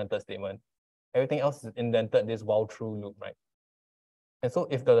access granted statement, everything else is indented this while true loop, right? And so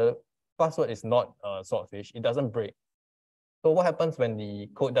if the password is not swordfish, it doesn't break. So what happens when the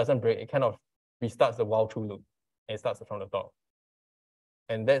code doesn't break? It kind of restarts the while true loop and it starts from the top.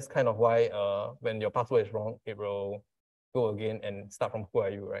 And that's kind of why when your password is wrong, it will go again and start from who are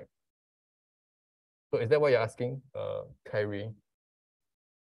you, right? So is that what you're asking, Kyrie?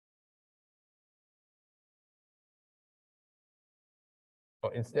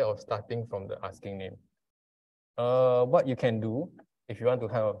 Or instead of starting from the asking name? What you can do, if you want to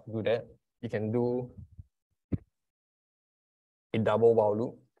kind of do that, you can do a double while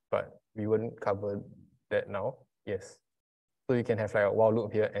loop, but we wouldn't cover that now. Yes. So you can have like a while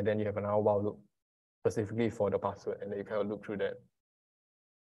loop here, and then you have another while loop specifically for the password, and then you kind of loop through that.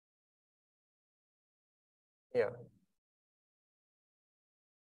 Yeah.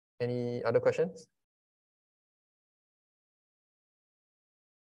 Any other questions?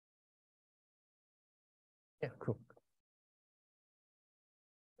 Yeah, cool.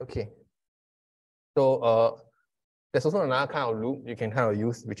 Okay. So there's also another kind of loop you can kind of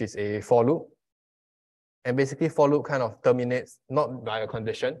use, which is a for loop. And basically for loop kind of terminates not by a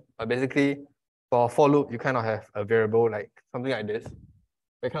condition, but basically for for loop, you kind of have a variable like something like this.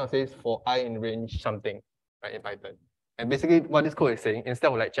 It kind of says for I in range something, right, in Python. And basically what this code is saying,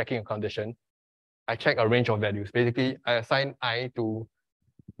 instead of like checking a condition, I check a range of values. Basically, I assign I to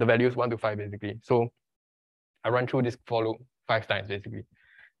the values 1 to 5, basically. So I run through this for loop 5 times, basically.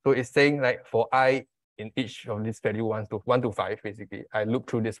 So it's saying like for I in each of these value 1 to 5, basically, I loop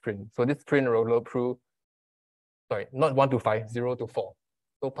through this print. So this print will loop through, sorry, not 1 to 5, 0 to 4.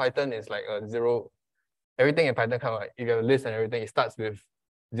 So Python is like a 0. Everything in Python kind of like, if you have a list and everything, it starts with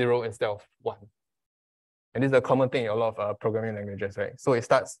 0 instead of 1. And this is a common thing in a lot of programming languages, right? So it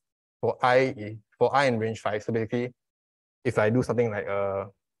starts for I in range 5. So basically, if I do something like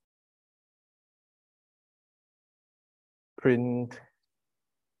print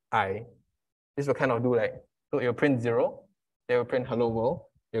I, this will kind of do like, so it will print 0, it will print hello world,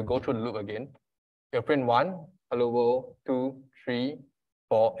 it will go through the loop again, it will print 1, hello world, 2, 3,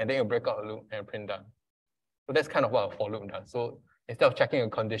 4, and then it will break out a loop and print done. So that's kind of what a for loop does. So instead of checking a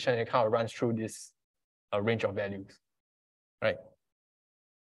condition, it kind of runs through this range of values, right?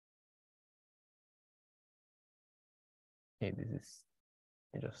 Okay, let me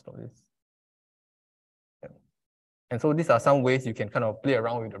just stop this. Yeah. And so these are some ways you can kind of play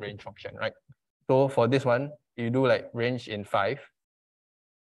around with the range function, right? So for this one, you do like range in 5,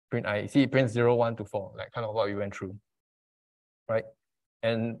 print I, see it prints 0, 1 to 4, like kind of what we went through, right?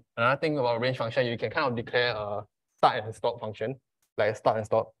 And another thing about range function, you can kind of declare a start and stop function, like a start and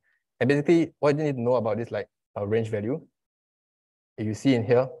stop. And basically, what you need to know about this like a range value, if you see in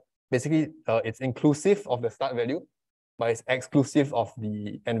here, basically it's inclusive of the start value, but it's exclusive of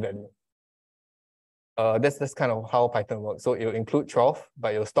the end value. That's kind of how Python works. So it'll include 12,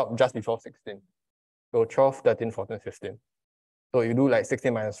 but it'll stop just before 16. So 12, 13, 14, 15. So you do like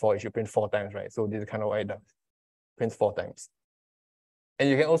 16 minus 4, it should print 4 times, right? So this is kind of what it does. Prints 4 times. And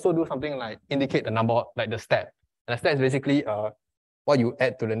you can also do something like indicate the number, like the step. And the step is basically what you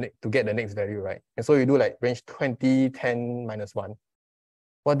add to get the next value, right? And so you do like range 20, 10, minus 1.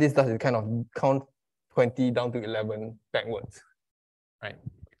 What this does is kind of count 20 down to 11 backwards, right?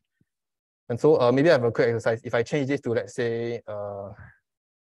 And so maybe I have a quick exercise. If I change this to, let's say,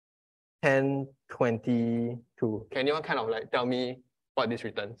 10, 22, can anyone kind of like tell me what this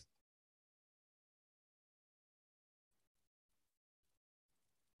returns?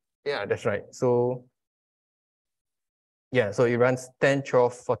 Yeah, that's right. So Yeah, so it runs 10,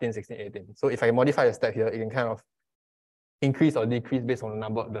 12, 14, 16, 18. So if I modify the step here, it can kind of increase or decrease based on the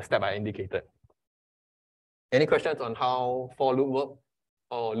number, the step I indicated. Any questions on how for loop work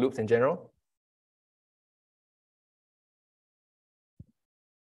or loops in general?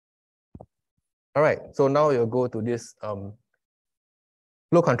 All right, so now we'll go to this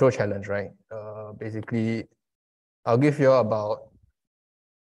flow control challenge, right? Basically, I'll give you about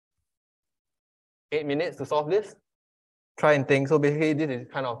 8 minutes to solve this. Try and think. So basically, this is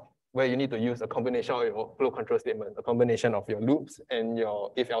kind of where you need to use a combination of your flow control statement, a combination of your loops and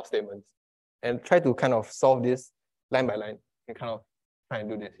your if-else statements. And try to kind of solve this line by line and kind of try and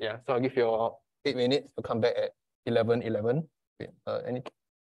do this. Yeah. So I'll give you 8 minutes to come back at 11:11. Okay.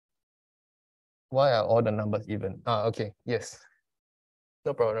 Why are all the numbers even? Okay. Yes.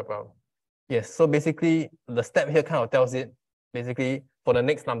 No problem, no problem. Yes. So basically, the step here kind of tells it, basically, for the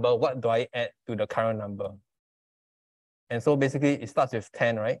next number, what do I add to the current number? And so basically, it starts with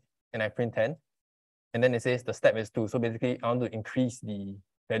 10, right? And I print 10. And then it says the step is 2. So basically, I want to increase the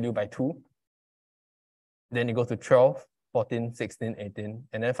value by 2. Then it goes to 12, 14, 16, 18.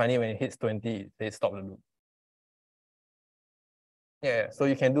 And then finally, when it hits 20, it says stop the loop. Yeah, so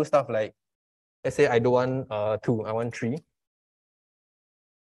you can do stuff like, let's say I don't want 2, I want 3.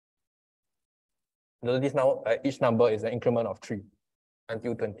 Notice now, each number is an increment of 3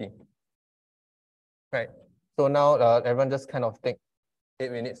 until 20. Right. So now everyone just kind of take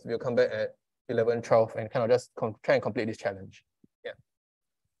 8 minutes. We'll come back at 11:12 and kind of just try and complete this challenge.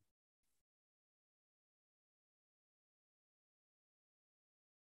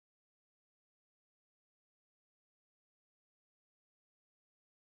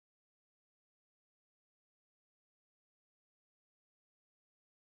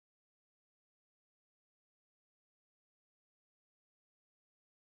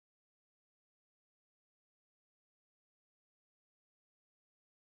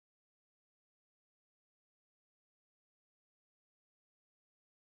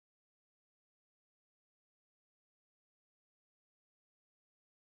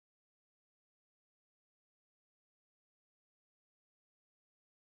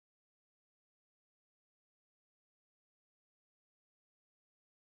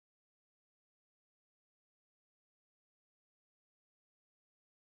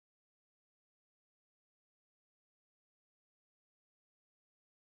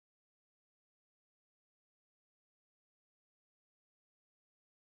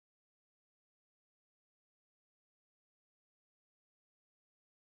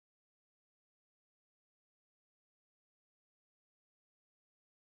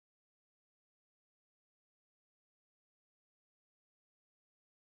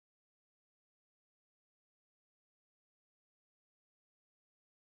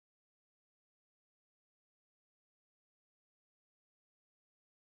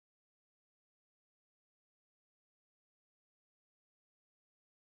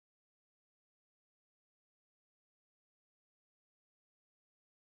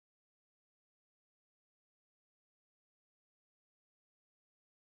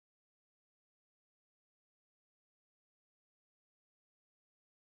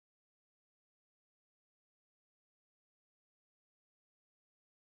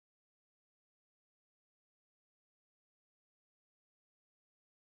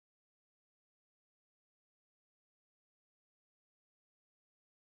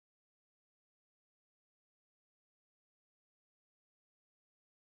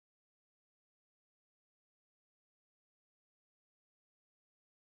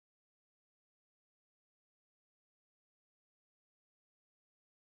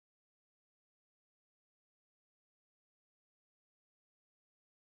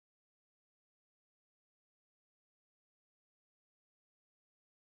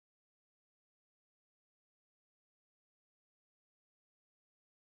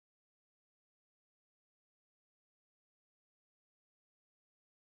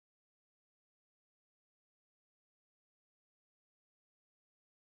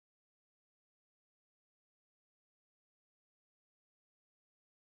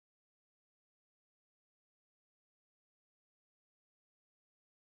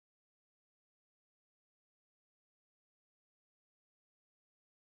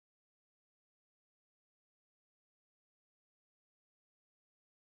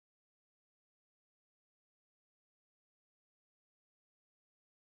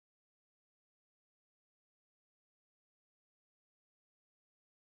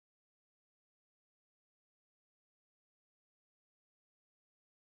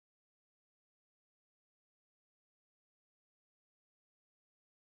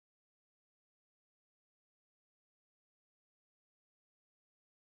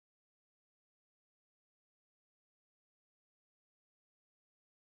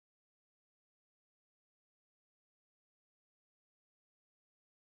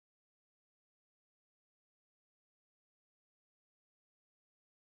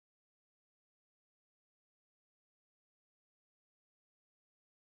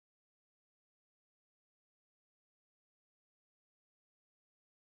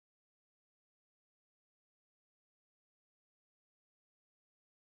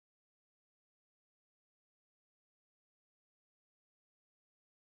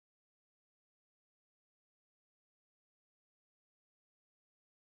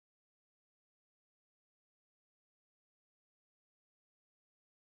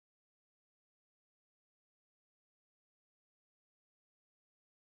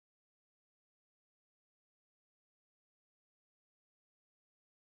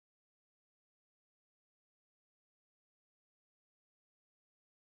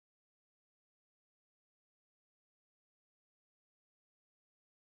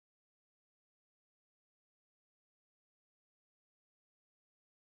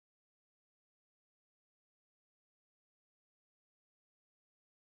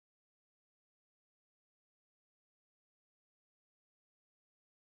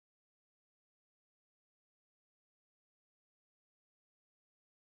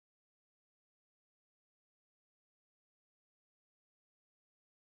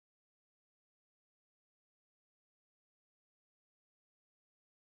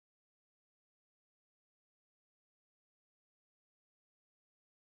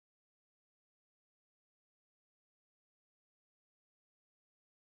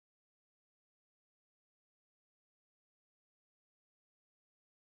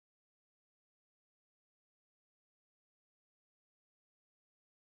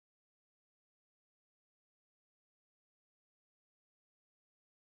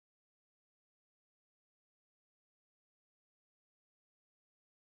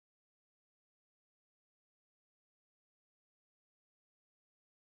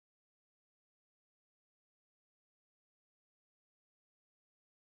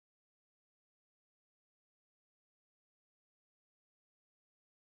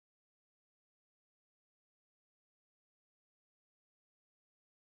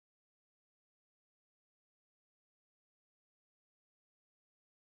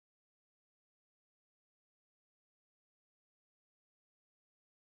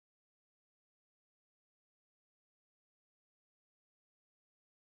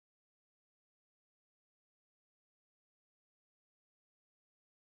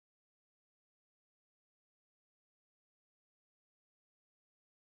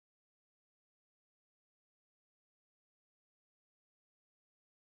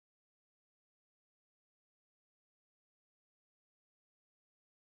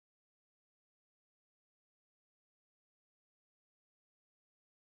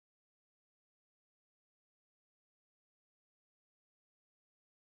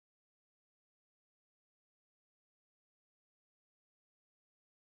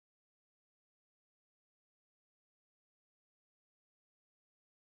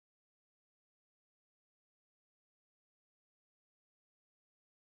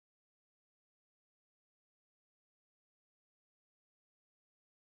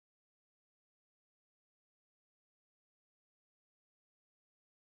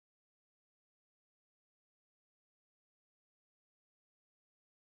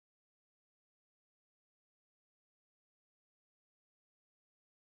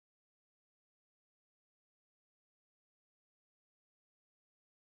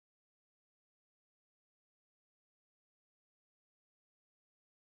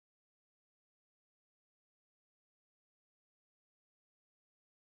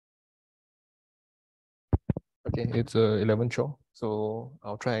 Okay, it's 11:12, so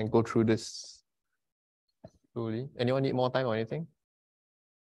I'll try and go through this slowly. Anyone need more time or anything?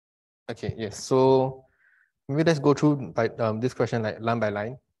 Okay, yes. So maybe let's go through by this question like line by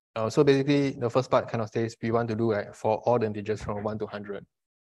line. So basically, the first part kind of says we want to do like for all the integers from 1 to 100.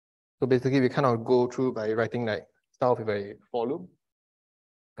 So basically, we kind of go through by writing like start with a for loop.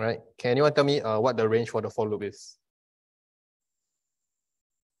 Right? Can anyone tell me what the range for the for loop is?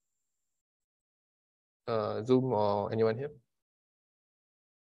 Zoom or anyone here?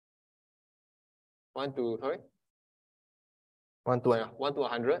 1 to, sorry? 1 to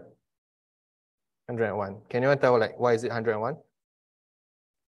 100? 101. Can anyone tell like why is it 101?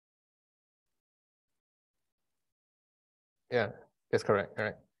 Yeah, that's correct. All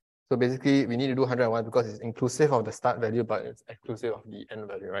right. So basically, we need to do 101 because it's inclusive of the start value, but it's exclusive of the end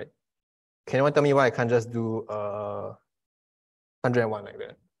value, right? Can anyone tell me why I can't just do 101 like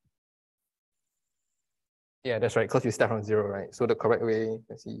that? Yeah, that's right, because you start from 0, right? So the correct way,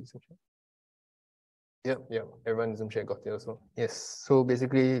 let's see. Yep, everyone in Zoom chat got it also. Yes, so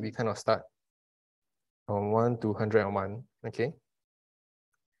basically we kind of start from 1 to 101, okay?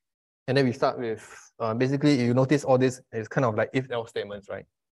 And then we start with, basically you notice all this is kind of like if-else statements, right?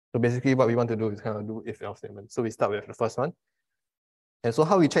 So basically what we want to do is kind of do if-else statements. So we start with the first one. And so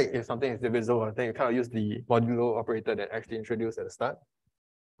how we check if something is divisible, I think we kind of use the modulo operator that actually introduced at the start.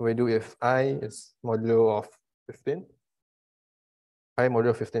 We do if I is modulo of 15. I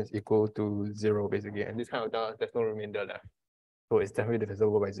modulo 15 is equal to 0 basically. And this kind of does, there's no remainder left. So it's definitely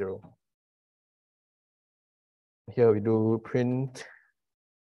divisible by 0. Here we do print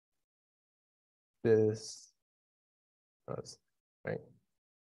this, right?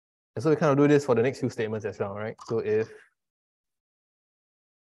 And so we kind of do this for the next few statements as well, right? So if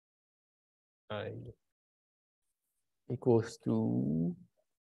I equals to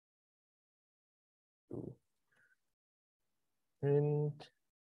print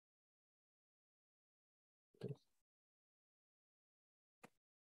this.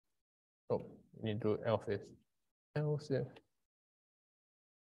 Oh, we need to do else if I want to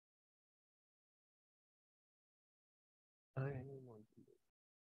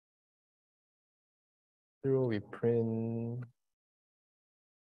 0, we print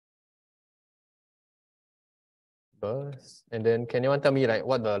bus. And then can anyone tell me like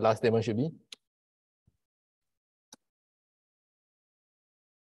what the last statement should be?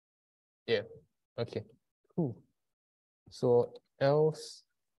 Yeah, okay, cool. So else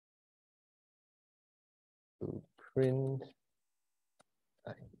to print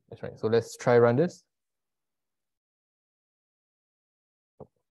I. That's right. So let's try run this.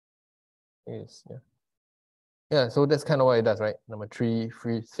 Yes, yeah. Yeah, so that's kind of what it does, right? Number 3,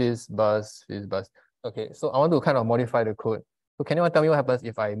 fizz bus. Okay, so I want to kind of modify the code. So can anyone tell me what happens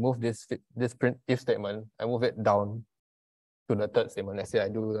if I move this print if statement, I move it down to the third statement? Let's say I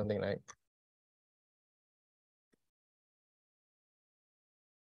do something like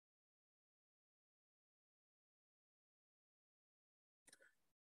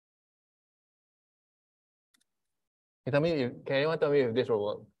can anyone tell me if this will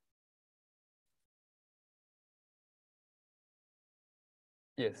work?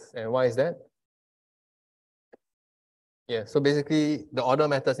 Yes, and why is that? Yeah, so basically the order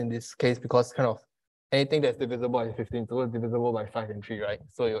matters in this case because kind of anything that's divisible by 15 is also divisible by 5 and 3, right?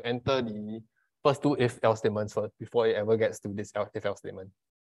 So you enter the first two if-else statements first before it ever gets to this if-else statement.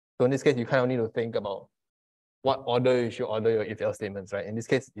 So in this case, you kind of need to think about what order you should order your if-else statements, right? In this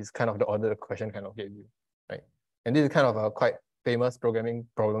case, it's kind of the order the question kind of gave you, right? And this is kind of a quite famous programming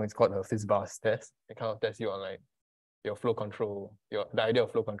problem. It's called a FizzBuzz test. It kind of tests you on like your flow control, the idea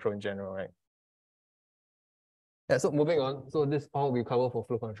of flow control in general, right? Yeah, so moving on. So this all we cover for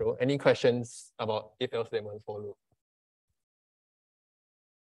flow control. Any questions about if-else statements for loop?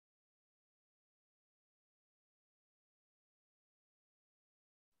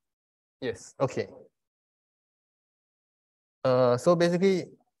 Yes, okay. So basically,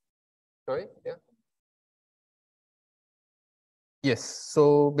 sorry, yeah. Yes,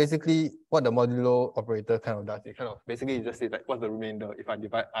 so basically what the modulo operator kind of does, it kind of basically just says like what's the remainder if I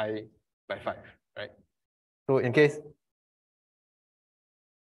divide I by 5, right? So in case,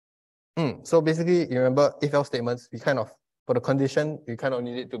 so basically you remember if-else statements, we kind of, for the condition, we kind of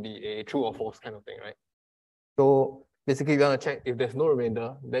need it to be a true or false kind of thing, right? So basically we want to check if there's no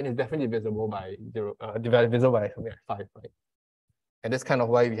remainder, then it's definitely divisible by 0, divisible by something like 5, right? And that's kind of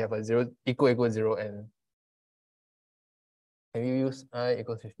why we have a 0 equal 0 and can you use I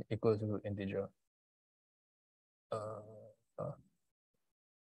equals 50 equals to integer?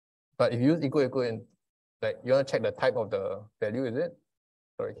 But if you use equal and like you want to check the type of the value, is it?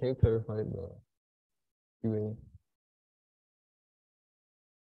 Sorry, can you clarify the QA.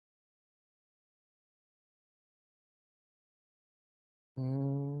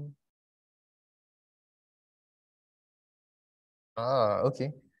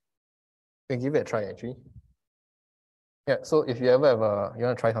 Okay. We can give it a try actually. Yeah, so if you ever have you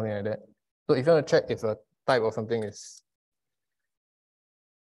want to try something like that. So if you want to check if a type of something is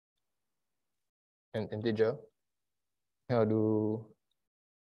an integer, I'll do,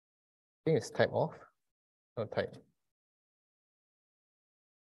 I think it's type of, or type.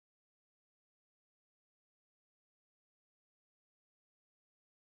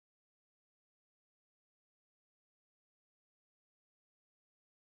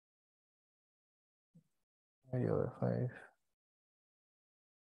 Video 5.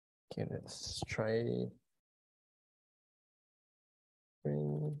 Okay, let's try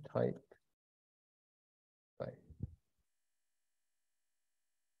print type 5.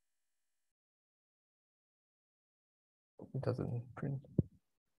 It doesn't print.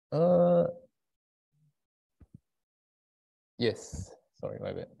 Yes. Sorry,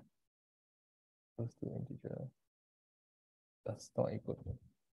 my bad. Close to integer. That's not equal to.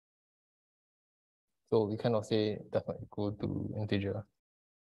 So we cannot say that's not equal to integer.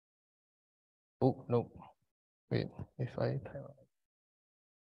 Oh, no. Wait, if I type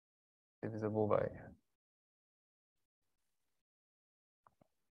divisible by.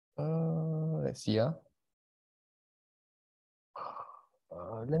 Let's see. Let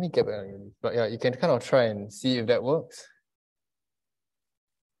me get back on you. But yeah, you can kind of try and see if that works.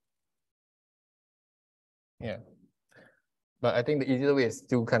 Yeah. But I think the easier way is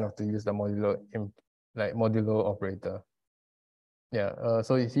still kind of to use the modulo operator. Yeah.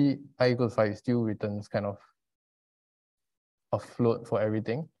 So you see I equals 5 still returns kind of a float for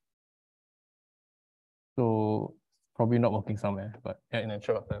everything. So probably not working somewhere, but yeah, in a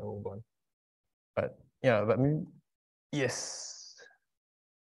short of time we'll move on. But yeah, but maybe, yes.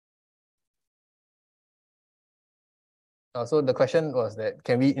 So the question was that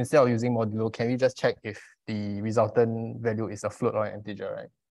can we, instead of using modulo, can we just check if the resultant value is a float or an integer, right?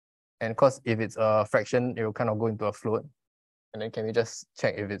 And of course, if it's a fraction, it will kind of go into a float. And then can we just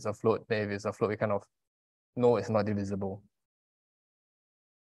check if it's a float? Then if it's a float, we kind of know it's not divisible.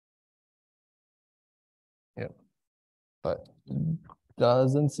 Yeah. But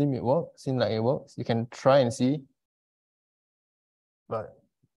doesn't seem like it works. You can try and see, but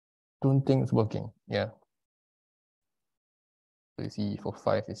don't think it's working. Yeah. So you see for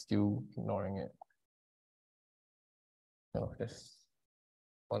 5, it's still ignoring it. No, just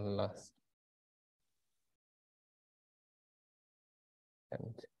one last.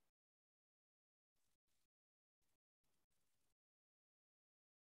 And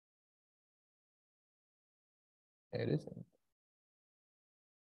there it is.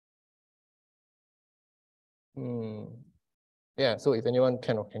 Yeah, so if anyone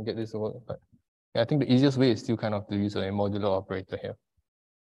can get this to work, but yeah, I think the easiest way is still kind of to use a modular operator here.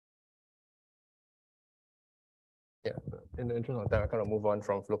 Yeah, in the interest of time, I kind of move on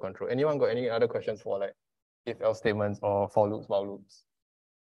from flow control. Anyone got any other questions for like if-else statements or for loops, while loops?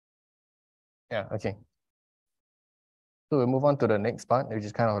 Yeah, okay. So we'll move on to the next part, which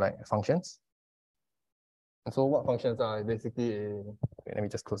is kind of like functions. And so what functions are basically wait, let me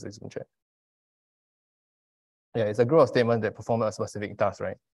just close this and check. Yeah, it's a group of statements that perform a specific task,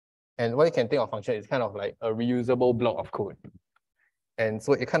 right? And what you can think of function is kind of like a reusable block of code. And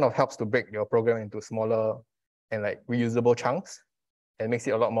so it kind of helps to break your program into smaller and like reusable chunks and makes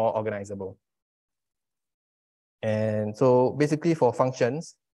it a lot more organizable. And so basically for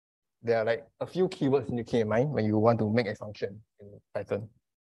functions, there are like a few keywords you keep in mind when you want to make a function in Python.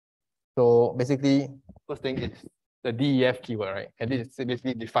 So basically, first thing is the def keyword, right? And this is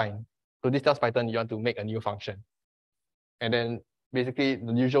basically define. So this tells Python you want to make a new function. And then basically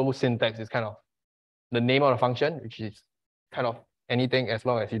the usual syntax is kind of the name of the function, which is kind of anything as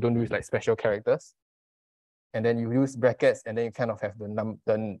long as you don't use like special characters. And then you use brackets, and then you kind of have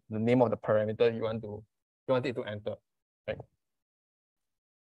the name of the parameter you want it to enter, right?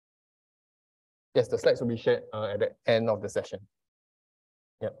 Yes, the slides will be shared at the end of the session.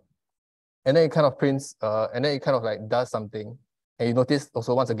 Yeah. And then it kind of prints, and then it kind of like does something. And you notice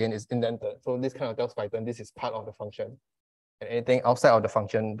also, once again, it's indented. So this kind of tells Python this is part of the function. And anything outside of the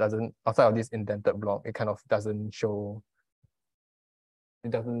function outside of this indented block, it kind of doesn't show,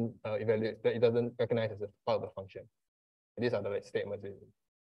 it doesn't evaluate, it doesn't recognize as a part of the function. And these are the like statements.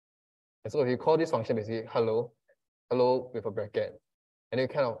 And so if you call this function basically hello with a bracket, and you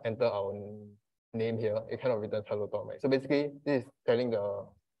kind of enter our name here, it kind of returns hello Tom, right? So basically, this is telling the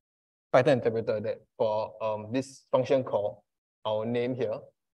Python interpreter that for this function call, our name here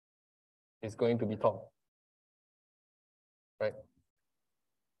is going to be Tom. right?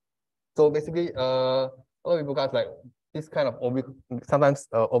 So basically, a lot of people guys like this kind of sometimes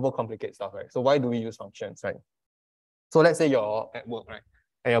overcomplicate stuff, right? So why do we use functions, right? So let's say you're at work, right?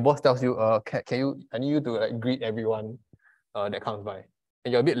 And your boss tells you, I need you to like greet everyone that comes by.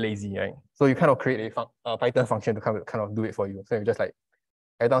 And you're a bit lazy, right? So you kind of create a Python function to kind of do it for you. So you just like,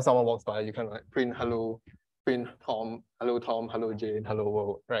 every time someone walks by, you kind of like print hello, print Tom, hello Jane, hello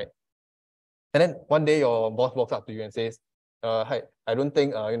world, right? And then one day your boss walks up to you and says, hi, I don't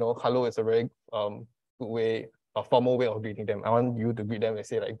think hello is a very good way, a formal way of greeting them. I want you to greet them and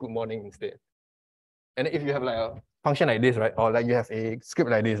say like good morning instead. And if you have like a function like this, right, or like you have a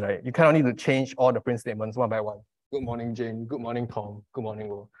script like this, right, you kind of need to change all the print statements one by one. Good morning, Jane. Good morning, Tom. Good morning,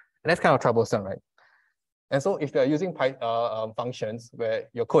 Will. And that's kind of troublesome, right? And so if you're using functions where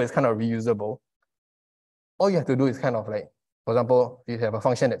your code is kind of reusable, all you have to do is kind of like, for example, if you have a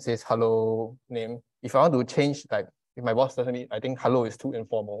function that says hello name, if I want to change, like if my boss tells me, I think hello is too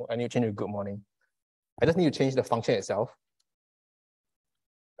informal, I need to change it to good morning. I just need to change the function itself,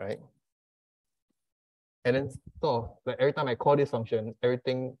 right? And then sort of like every time I call this function,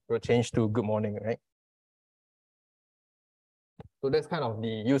 everything will change to good morning, right? So that's kind of the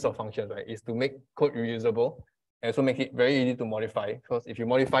use of functions, right? Is to make code reusable and also make it very easy to modify. Because if you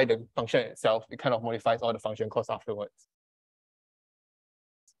modify the function itself, it kind of modifies all the function calls afterwards.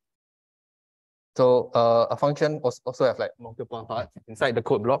 So a function also have like multiple parts inside the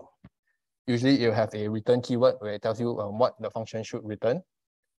code block. Usually you have a return keyword where it tells you what the function should return.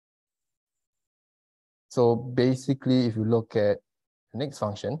 So basically, if you look at the next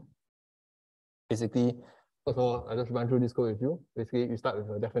function, basically, also I'll just run through this code with you. Basically, you start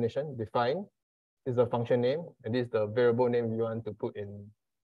with a definition, define, this is the function name, and this is the variable name you want to put in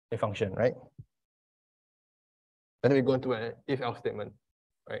a function, right? Then we go into an if-else statement,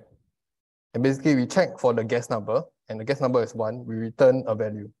 right? And basically, we check for the guess number, and the guess number is 1, we return a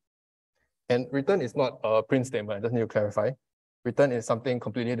value. And return is not a print statement, I just need to clarify. Return is something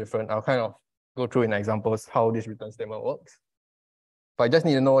completely different. I'll kind of go through in examples how this return statement works. But I just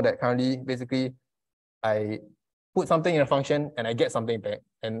need to know that currently, basically, I put something in a function and I get something back.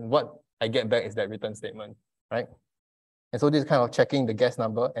 And what I get back is that return statement, right? And so this is kind of checking the guess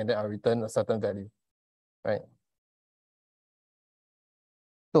number and then I'll return a certain value, right?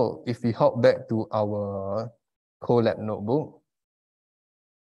 So if we hop back to our Colab notebook,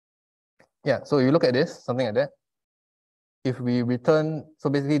 yeah, so you look at this, something like that. If we return, so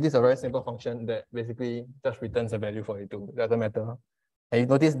basically this is a very simple function that basically just returns a value for you too. It doesn't matter. And you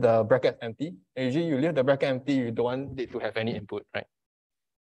notice the bracket empty. And usually you leave the bracket empty, you don't want it to have any input, right?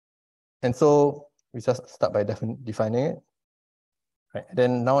 And so we just start by defining it. Right.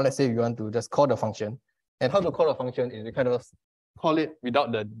 Then now let's say you want to just call the function. And how to call a function is you kind of call it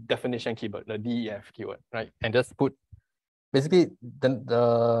without the definition keyword, the def keyword, right? And just put, basically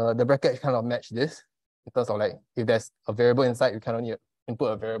the brackets kind of match this in terms of like, if there's a variable inside, you kind of need to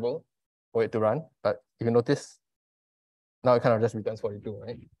input a variable for it to run. But if you notice, now it kind of just returns 42,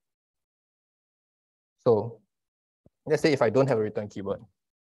 right? So let's say if I don't have a return keyword,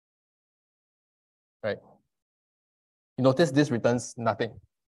 right? You notice this returns nothing,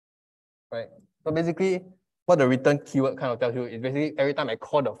 right? So basically, what the return keyword kind of tells you is basically every time I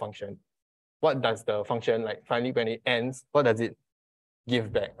call the function, what does the function, like finally when it ends, what does it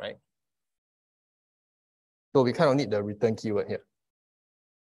give back, right? So we kind of need the return keyword here,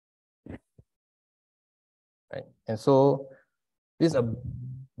 right? And so this is a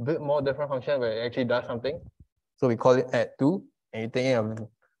bit more different function where it actually does something. So we call it add2, and you take in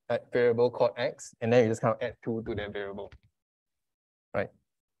a variable called x, and then you just kind of add 2 to that variable, right?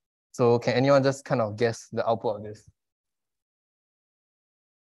 So can anyone just kind of guess the output of this?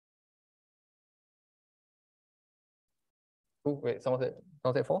 Ooh, wait, someone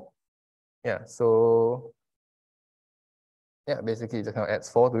said 4? Yeah, so yeah, basically it just kind of adds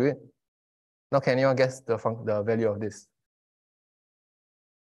 4 to it. Now can anyone guess the value of this?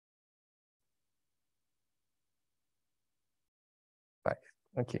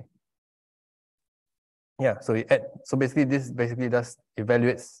 Okay. Yeah, so so basically this just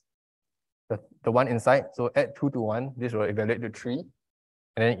evaluates the one inside. So add 2 to 1, this will evaluate to 3, and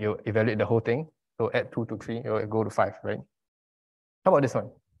then you evaluate the whole thing. So add 2 to 3, it will go to 5, right? How about this one?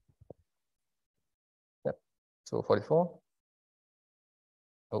 Yep. So 44.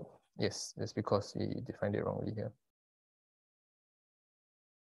 Oh, yes, that's because we defined it wrongly here.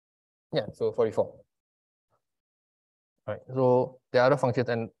 Yeah, so 44. Right. So there are other functions,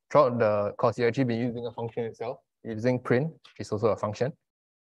 and throughout the course, you actually be using a function itself, using print, which is also a function.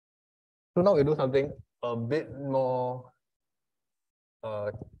 So now we do something a bit more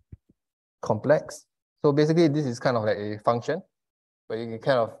complex. So basically, this is kind of like a function, but you can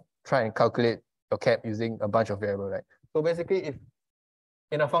kind of try and calculate your cap using a bunch of variables, right? So basically, if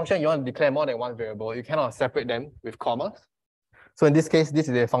in a function you want to declare more than one variable, you cannot separate them with commas. So in this case, this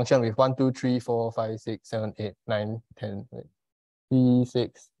is a function with 1, 2, 3, 4, 5, 6, 7, 8, 9, 10, 3,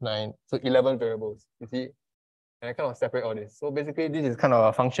 6, 9, so 11 variables, you see? And I kind of separate all this. So basically, this is kind of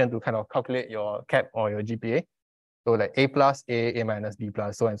a function to kind of calculate your cap or your GPA. So like A plus, A minus, B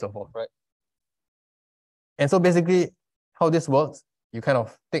plus, so on and so forth, right? And so basically, how this works, you kind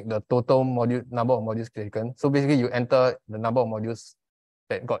of take the total number of modules taken. So basically, you enter the number of modules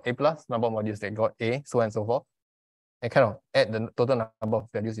that got A plus, number of modules that got A, so on and so forth, and kind of add the total number of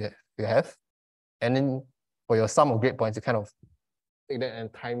values you have. And then for your sum of grade points, you kind of take that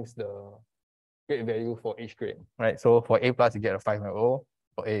and times the grade value for each grade, right? So for A plus, you get a 5.0.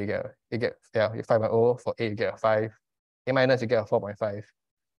 For A, you get 5.0. For A, you get a 5. A minus, you get a 4.5.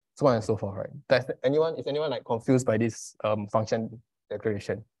 So on and so forth, right? Is anyone like confused by this function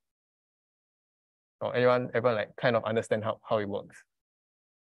declaration? Or everyone like kind of understand how it works?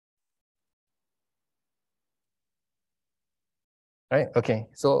 Right, okay,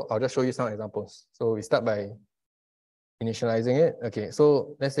 so I'll just show you some examples. So we start by initializing it. Okay,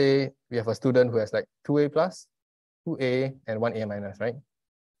 so let's say we have a student who has like 2A plus, 2A, and 1A minus, right?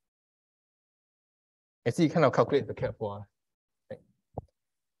 And so you kind of calculate the cap for us. Right?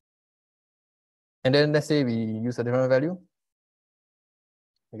 And then let's say we use a different value.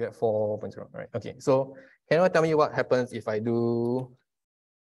 We get 4.0, right? Okay, so can anyone tell me what happens if I do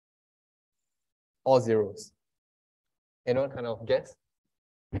all zeros? Anyone kind of guess?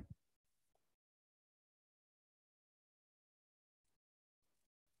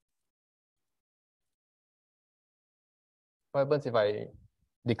 What happens if I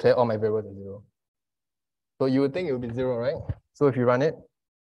declare all my variables as 0? So you would think it would be 0, right? So if you run it,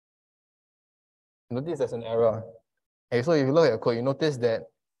 notice there's an error. Okay, so if you look at your code, you notice that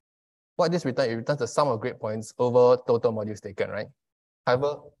what this returns, it returns the sum of grade points over total modules taken, right?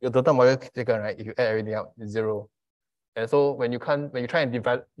 However, your total modules taken, right, if you add everything up, it's 0. And so when you try and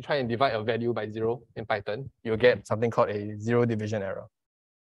divide a value by 0 in Python, you'll get something called a zero division error.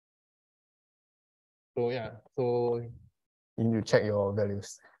 So yeah, so you need to check your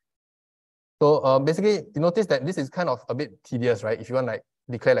values. So basically, you notice that this is kind of a bit tedious, right? If you want like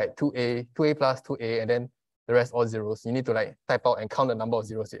declare like 2A plus 2A, and then the rest all zeros, you need to like type out and count the number of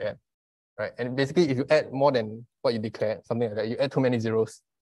zeros you add, right? And basically, if you add more than what you declared, something like that, you add too many zeros,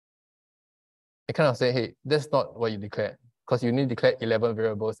 it kind of say, hey, that's not what you declared, because you need to declare 11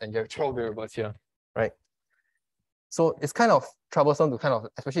 variables and you have 12 variables here, right? So it's kind of troublesome to kind of,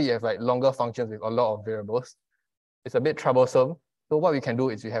 especially you have like longer functions with a lot of variables, it's a bit troublesome. So what we can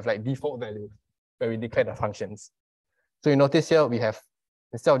do is we have like default values where we declare the functions. So you notice here we have,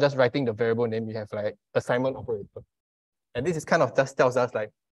 instead of just writing the variable name, we have like assignment operator. And this is kind of just tells us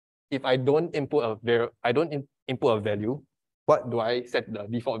like, if I don't input a value, what do I set the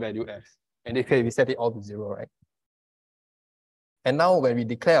default value as? And this case, we set it all to 0, right? And now when we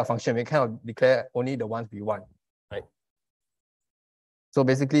declare a function, we kind of declare only the ones we want, right? So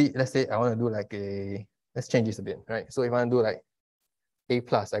basically, let's say I want to do like let's change this a bit, right? So if I want to do like A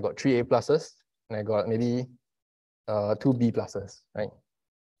plus, I got 3 A pluses, and I got maybe 2 B pluses, right?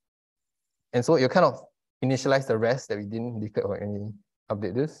 And so you kind of initialize the rest that we didn't declare or any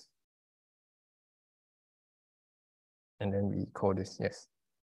update this. And then we call this, yes.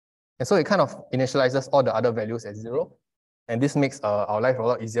 And so it kind of initializes all the other values as 0. And this makes our life a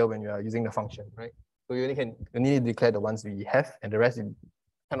lot easier when you are using the function, right? So you only need to declare the ones we have, and the rest is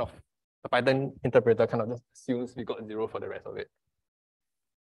kind of, the Python interpreter kind of just assumes we got 0 for the rest of it.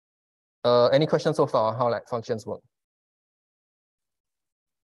 Any questions so far on how like functions work?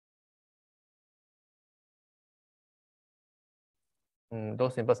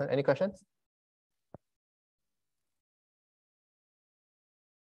 Those in person, any questions?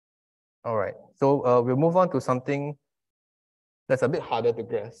 All right, so we'll move on to something that's a bit harder to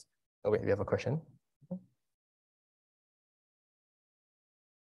grasp. Oh wait, we have a question.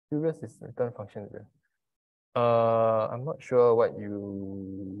 Curious is return function. I'm not sure what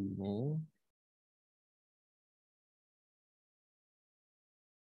you mean.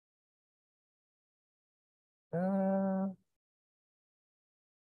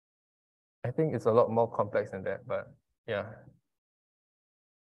 I think it's a lot more complex than that, but yeah.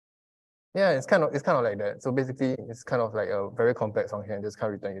 Yeah, it's kind of like that. So basically, it's kind of like a very complex function and just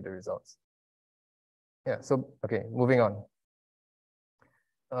can't return you the results. Yeah, so okay, moving on.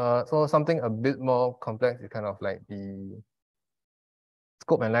 So something a bit more complex is kind of like the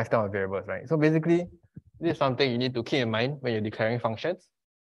scope and lifetime of variables, right? So basically, this is something you need to keep in mind when you're declaring functions.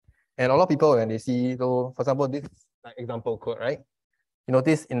 And a lot of people, when they see, so for example, this like example code, right? You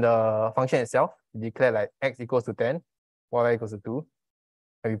notice in the function itself, you declare like x equals to 10, y equals to 2,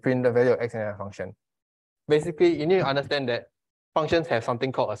 and we print the value of x in a function. Basically, you need to understand that functions have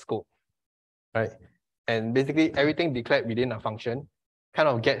something called a scope, right? And basically, everything declared within a function kind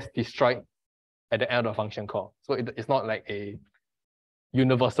of gets destroyed at the end of the function call. So it's not like a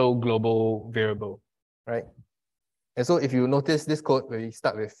universal global variable, right? And so if you notice this code where we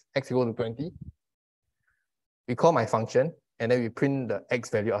start with x equal to 20, we call my function, and then we print the x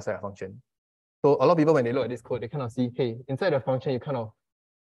value outside the function. So a lot of people, when they look at this code, they kind of see, hey, inside the function, you kind of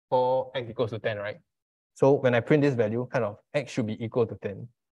call x equals to 10, right? So when I print this value, kind of x should be equal to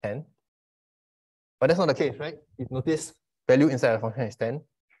 10. But that's not the case, right? You notice value inside the function is 10,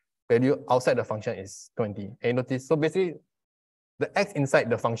 value outside the function is 20. And you notice, so basically, the x inside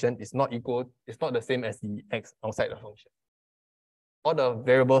the function is not equal, it's not the same as the x outside the function. All the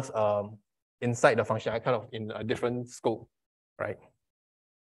variables inside the function are kind of in a different scope, right?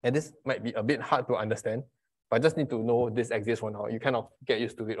 And this might be a bit hard to understand, but I just need to know this exists for now. You kind of get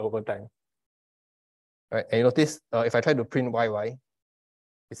used to it over time. Right? And you notice if I try to print yy,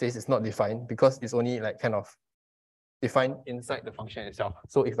 it says it's not defined because it's only like kind of defined inside the function itself.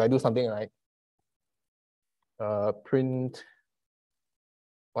 So if I do something like print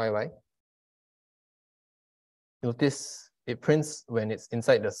yy, notice it prints when it's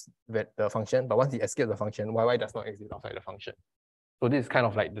inside the function, but once it escapes the function, yy does not exist outside the function. So this is kind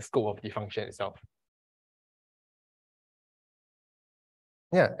of like the scope of the function itself.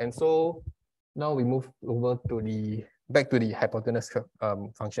 Yeah, and so now we move over to back to the hypotenuse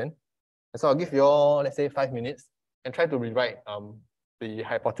function. And so I'll give you all, let's say, 5 minutes and try to rewrite the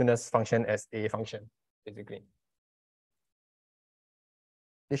hypotenuse function as a function, basically.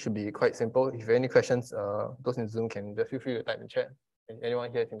 This should be quite simple. If you have any questions, those in Zoom can just feel free to type in chat. And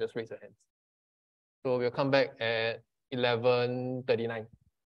anyone here can just raise their hands. So we'll come back at 11:39.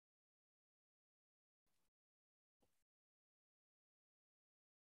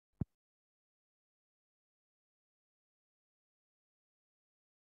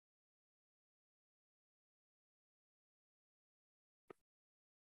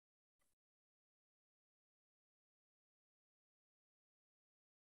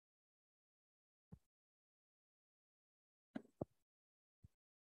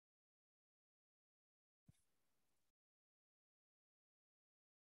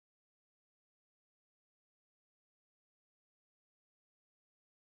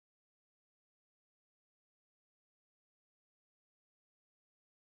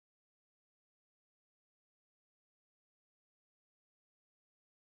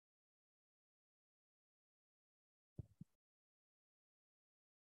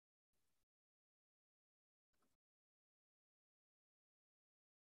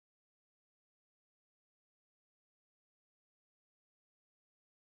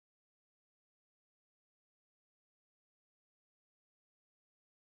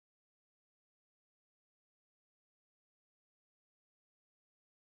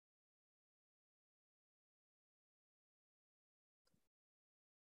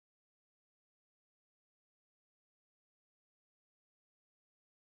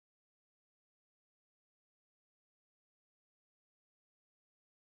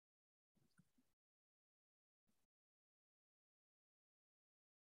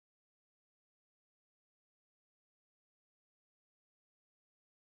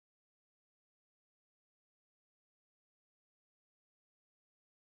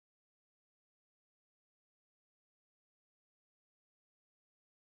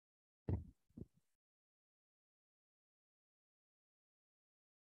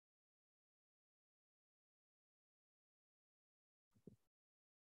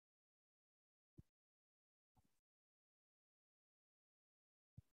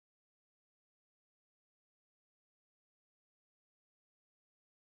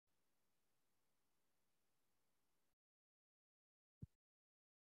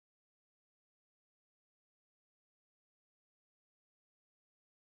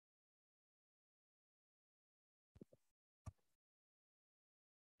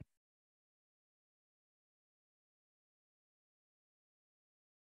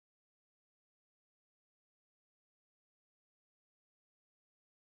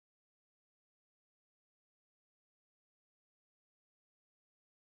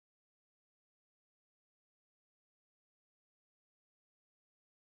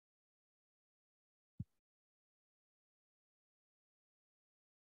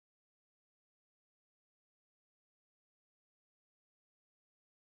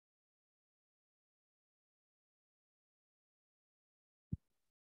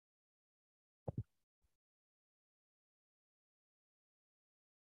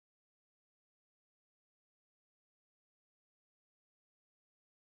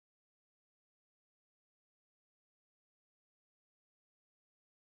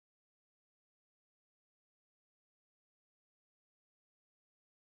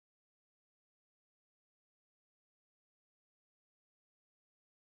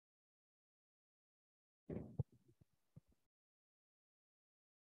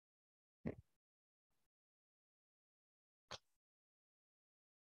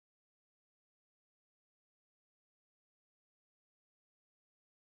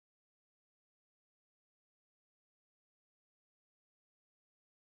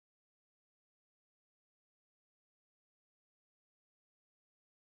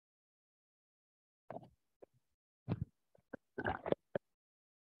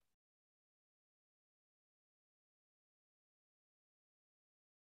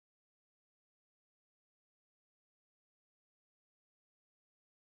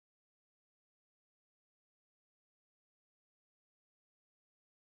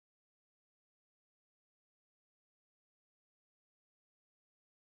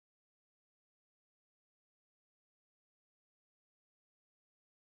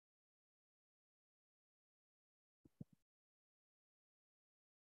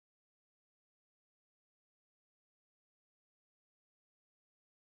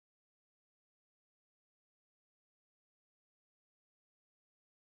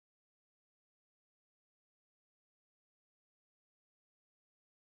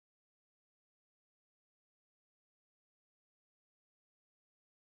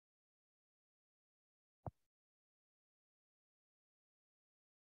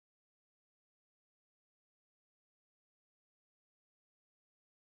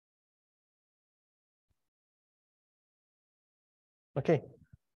 Okay,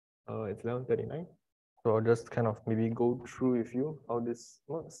 it's 11:39. So I'll just kind of maybe go through with you how this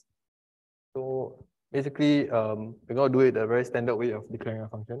works. So basically, we're gonna do it a very standard way of declaring a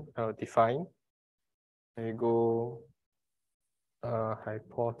function. Define. There you go.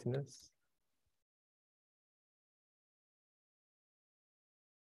 Hypotenuse.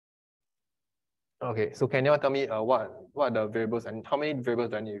 Okay, so can you tell me what are the variables and how many variables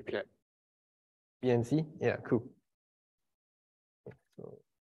do I need to declare? B and C? Yeah, cool. So,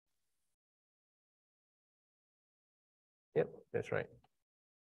 yep, that's right.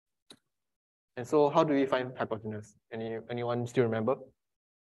 And so how do we find hypotenuse? Anyone still remember?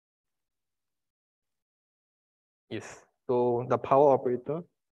 Yes. So the power operator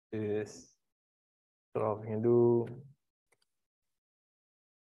is sort of, we can do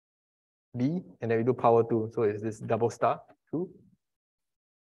B and then we do power 2. So it's this double star 2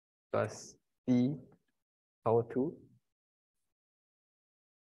 plus C power 2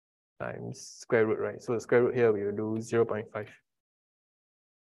 times square root, right? So the square root here we will do 0.5.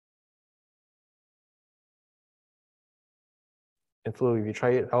 And so if we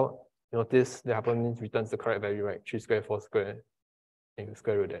try it out, notice the hypotenuse returns the correct value, right? 3 square, 4 square. And you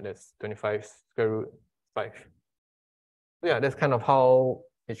square root that, that's 25 square root 5. So yeah, that's kind of how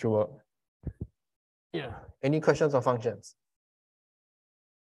it should work. Yeah. Any questions or functions?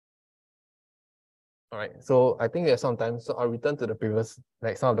 All right, so I think there's sometimes, so I'll return to the previous,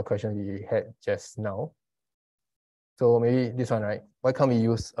 like some of the questions we had just now. So maybe this one, right? Why can't we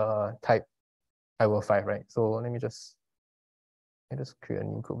use type over 5, right? So let me just create a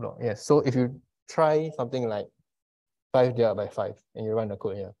new code block. Yes, so if you try something like 5 divided by 5 and you run the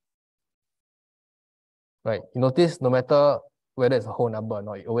code here, right? You notice no matter whether it's a whole number or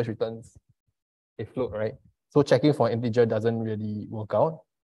not, it always returns a float, right? So checking for an integer doesn't really work out.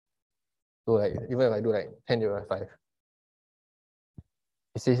 So like even if I do like 10 divided by 5,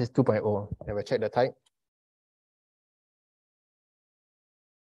 it says it's 2.0, and we check the type.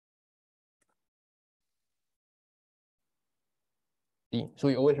 So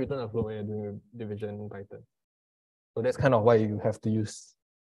you always return a float when you're doing division in Python. So that's kind of why you have to use,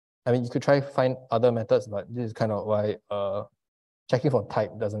 I mean, you could try find other methods, but this is kind of why checking for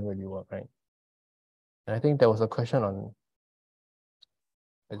type doesn't really work, right? And I think there was a question on,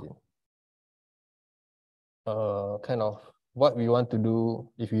 kind of what we want to do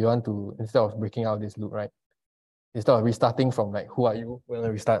if we want to, instead of breaking out this loop, right? Instead of restarting from like, who are you? We're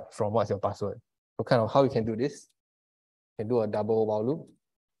gonna restart from what's your password. So kind of how we can do this, we can do a double while loop.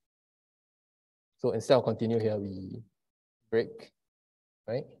 So instead of continue here, we break,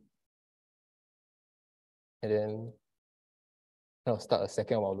 right? And then kind of start a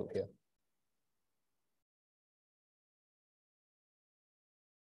second while loop here.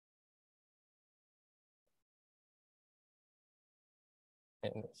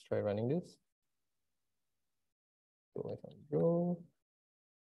 And let's try running this. So I can draw.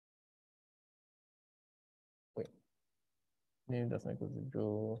 Wait, name does not equal to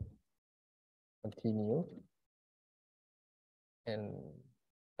draw. Continue. And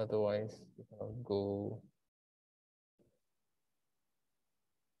otherwise, you can go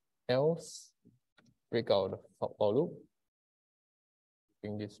else, break out the for loop,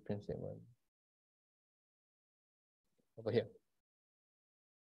 bring this print statement over here.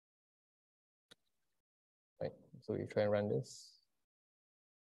 Right, so we try and run this.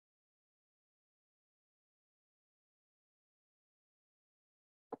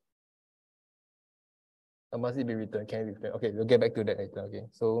 Must it be returned? Can it be returned? Okay, we'll get back to that later. Okay,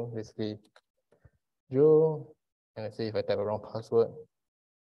 so basically, draw, and let's say if I type a wrong password,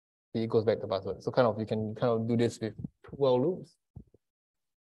 it goes back to password. So kind of you can kind of do this with 2 while loops.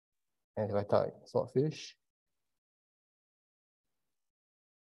 And if I type swordfish,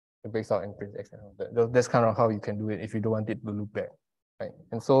 it breaks out and prints X. That's kind of how you can do it if you don't want it to loop back, right?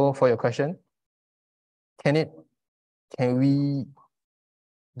 And so for your question, can we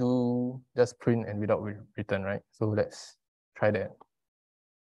do just print and without return, right? So let's try that.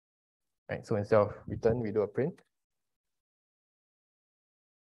 Right, so instead of return, we do a print.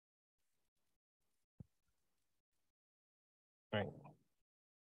 Right.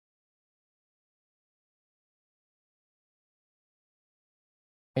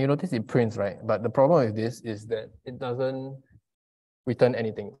 And you notice it prints, right? But the problem with this is that it doesn't return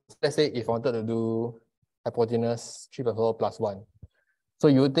anything. Let's say if I wanted to do hypotenuse 3 plus 4 plus 1. So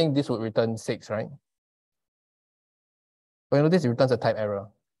you would think this would return 6, right? But you notice it returns a type error.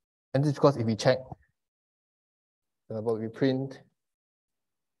 And this is because if we check, we print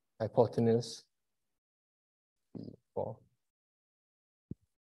hypotenuse 4.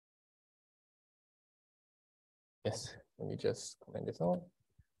 Yes, Let me just comment this out.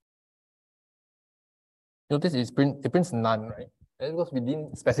 Notice it prints none, right? And because we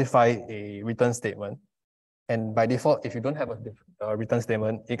didn't specify a return statement. And by default, if you don't have a return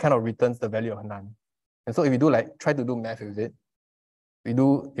statement, it kind of returns the value of none. And so if you do try to do math with it,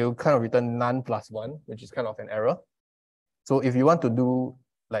 it'll kind of return none plus one, which is kind of an error. So if you want to do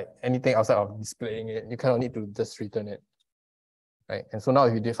anything outside of displaying it, you kind of need to just return it, right? And so now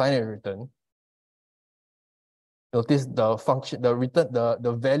if you define a return, notice the function,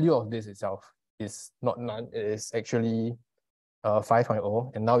 the value of this itself is not none, it is actually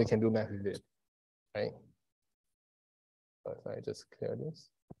 5.0, and now we can do math with it, right? So I just clear this.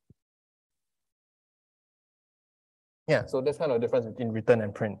 Yeah, so that's kind of the difference between return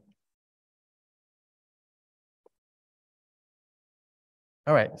and print.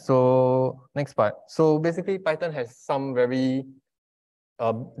 All right, so next part. So basically Python has some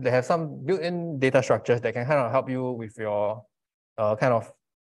they have some built-in data structures that can kind of help you with your kind of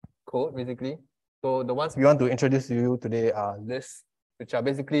code, basically. So the ones we want to introduce to you today are lists, which are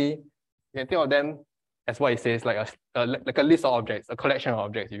basically, you can think of them as what it says, like a list of objects, a collection of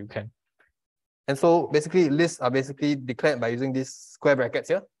objects you can. And so basically lists are basically declared by using these square brackets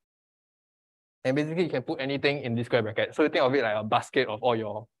here. And basically you can put anything in this square bracket. So you think of it like a basket of all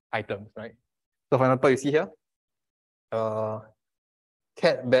your items, right? So for example, you see here,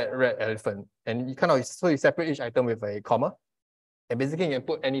 cat, bat, rat, elephant. And you so you separate each item with a comma. And basically you can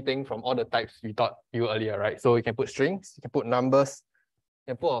put anything from all the types we taught you earlier, right? So you can put strings, you can put numbers,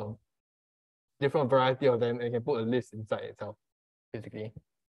 you can put a different variety of them, and you can put a list inside itself, basically.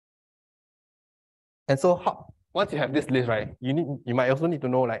 And so once you have this list, right, you might also need to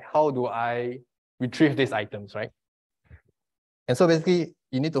know how do I retrieve these items, right? And so basically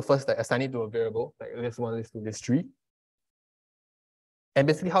you need to first assign it to a variable, like list one, list two, list three. And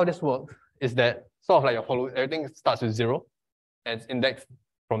basically how this works is that sort of like your follow, everything starts with 0 and it's indexed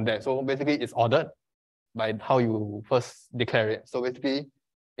from there. So basically it's ordered by how you first declare it. So basically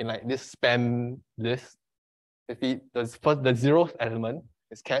in this spam list, basically the 0th element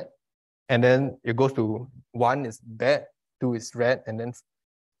is cat, and then it goes to 1 is bat, 2 is rat, and then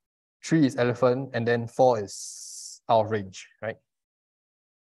 3 is elephant, and then 4 is out of range, right?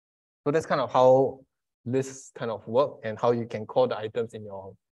 So that's kind of how lists kind of work and how you can call the items in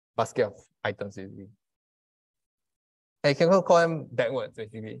your basket of items, basically. And you can also call them backwards,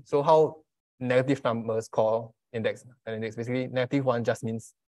 basically. So how negative numbers call index, basically -1 just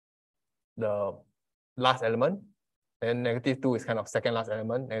means the last element, and -2 is kind of second last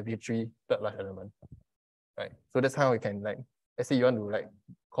element, -3 third last element, right? So that's how we can let's say you want to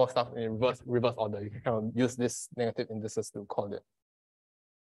call stuff in reverse order, you can kind of use this negative indices to call it.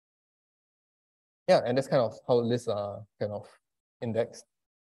 Yeah, and that's kind of how lists are kind of indexed.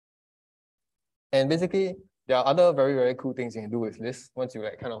 And basically, there are other very, very cool things you can do with lists once you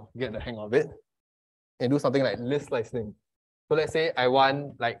kind of get the hang of it. And do something like list slicing. So let's say I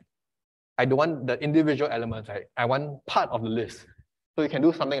don't want the individual elements, right? I want part of the list. So you can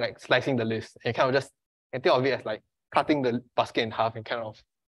do something like slicing the list and kind of just think of it as cutting the basket in half and kind of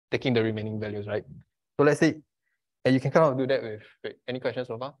taking the remaining values, right? So let's say, and you can kind of do that with, any questions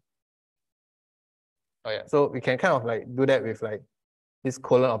so far? Oh yeah, so we can kind of do that with this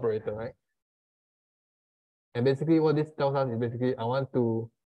colon operator, right? And basically what this tells us is basically I want to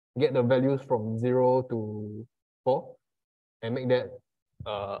get the values from 0 to 4 and make that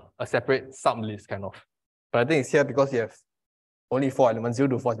a separate sub list kind of. But I think it's here because you have only 4 elements, 0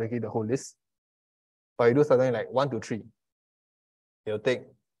 to 4 is basically the whole list. But you do something like 1 to 3. It'll take,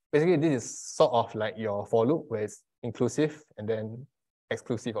 basically this is sort of like your for loop where it's inclusive and then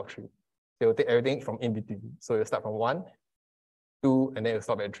exclusive of 3. So it'll take everything from in between. So you'll start from 1, 2, and then you'll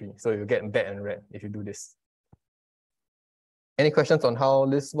stop at 3. So you get bat and red if you do this. Any questions on how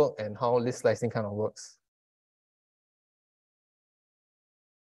lists work and how list slicing kind of works?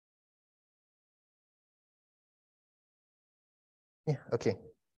 Yeah, okay.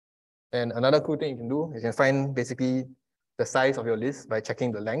 And another cool thing you can do, you can find basically the size of your list by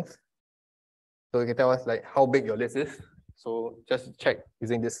checking the length. So you can tell us how big your list is. So just check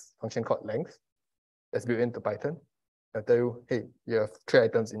using this function called length that's built into Python. I'll tell you, hey, you have 3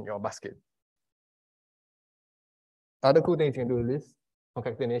 items in your basket. Other cool things you can do with this,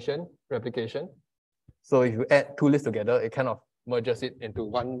 concatenation, replication. So if you add 2 lists together, it kind of merges it into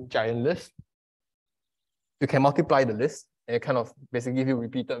one giant list. You can multiply the list and it kind of basically give you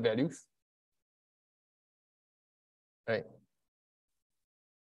repeated values. Right.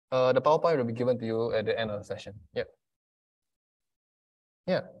 The PowerPoint will be given to you at the end of the session. Yep.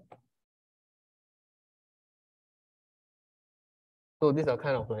 Yeah. So these are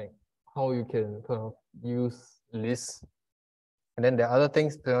kind of how you can kind of use list. And then there are other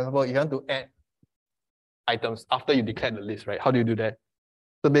things, for example, you want to add items after you declare the list, right? How do you do that?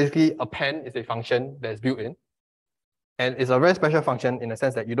 So basically, append is a function that's built in. And it's a very special function in the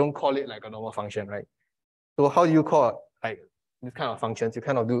sense that you don't call it like a normal function, right? So how do you call like this kind of functions? You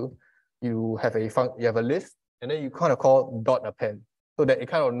kind of do, you have a list, and then you kind of call dot append so that it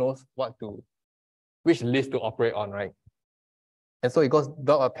kind of knows which list to operate on, right? And so it goes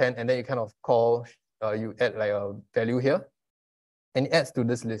dot append, and then you kind of call, you add like a value here, and it adds to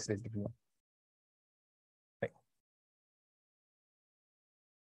this list basically. Right.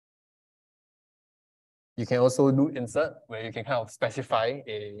 You can also do insert, where you can kind of specify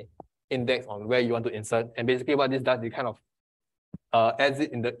a index on where you want to insert. And basically what this does, it kind of adds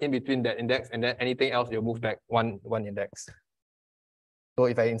it in between that index, and then anything else you'll move back one index. So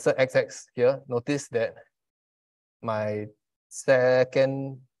if I insert XX here, notice that my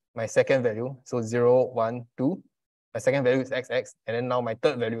second value, so 0, 1, 2, my second value is XX, and then now my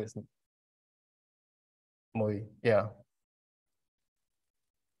third value is Moi. Yeah.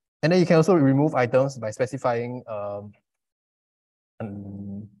 And then you can also remove items by specifying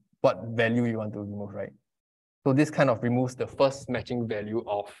what value you want to remove, right? So this kind of removes the first matching value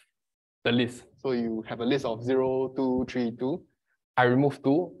of the list. So you have a list of 0, 2, 3, 2. I remove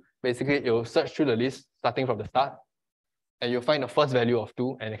 2. Basically, it will search through the list starting from the start, and you'll find the first value of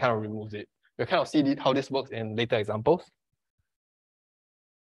 2, and it kind of removes it. You'll kind of see how this works in later examples.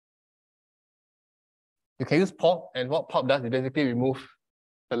 You can use pop, and what pop does is basically remove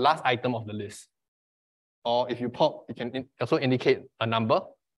the last item of the list. Or if you pop, you can also indicate a number,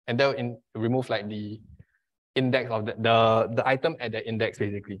 and that will remove like the index of the item at the index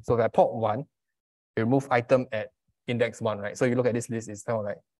basically. So if I pop 1, you remove item at index 1, right? So you look at this list, it's kind of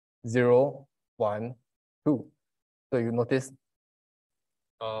like 0, 1, 2. So you notice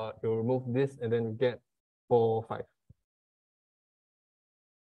you remove this, and then you get 4, 5.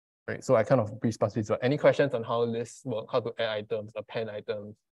 Right, so I kind of breeze past this. Any questions on how lists work, how to add items, append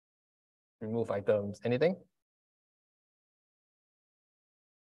items, remove items, anything?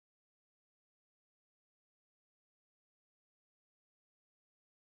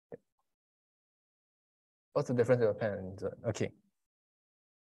 What's the difference with append and insert? Okay.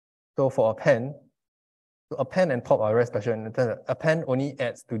 So for append, append and pop are very special in the sense that append only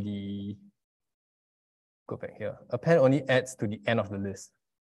adds to the, go back here, append only adds to the end of the list.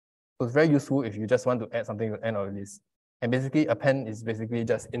 So it's very useful if you just want to add something to the end of the list. And basically append is basically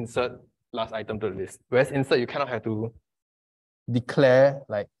just insert last item to the list. Whereas insert, you kind of have to declare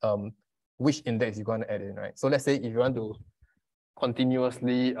like which index you're going to add in, right? So let's say if you want to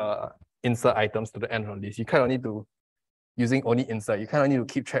continuously insert items to the end of the list, you kind of need to, using only insert, you kind of need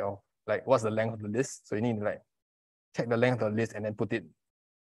to keep track of like what's the length of the list. So you need to like check the length of the list and then put it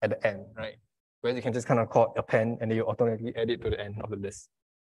at the end, right? Whereas you can just kind of call append, and then you automatically add it to the end of the list.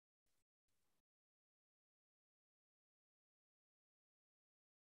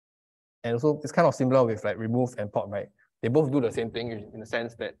 And also it's kind of similar with like remove and pop, right? They both do the same thing in the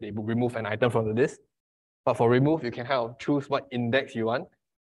sense that they remove an item from the list. But for remove, you can kind of choose what index you want.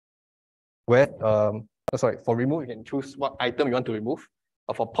 For remove, you can choose what item you want to remove.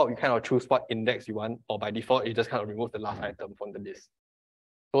 But for pop, you kind of choose what index you want, or by default, you just kind of remove the last item from the list.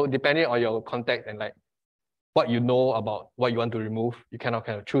 So depending on your context and like what you know about what you want to remove, you kind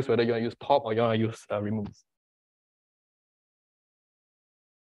of choose whether you want to use pop or you want to use remove.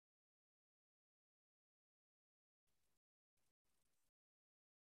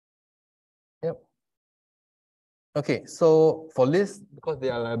 Yep. Okay, so for lists, because they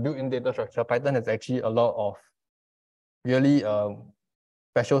are a built-in data structure, Python has actually a lot of really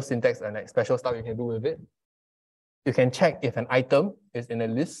special syntax and like special stuff you can do with it. You can check if an item is in a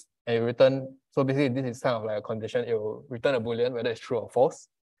list and you return. So basically, this is kind of like a condition. It will return a Boolean, whether it's true or false.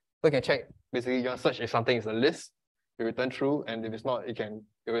 So you can check, basically, your search if something is a list, you return true, and if it's not, you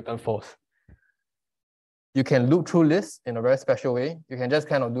return false. You can loop through lists in a very special way. You can just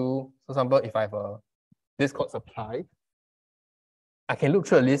kind of do, for example, if I have a list called supply, I can look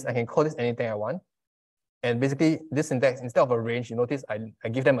through a list, I can call this anything I want. And basically, this syntax, instead of a range, you notice I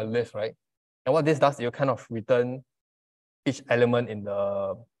give them a list, right? And what this does, you kind of return each element in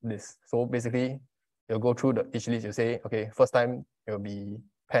the list. So basically, you'll go through each list, you say, okay, first time it will be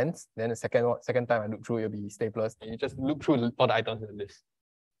pens, then the second time I look through, it'll be staplers, and you just look through all the items in the list.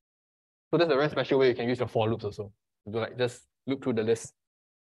 So that's a very special way you can use your for loops also. You like just look through the list.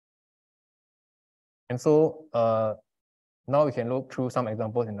 And so now we can look through some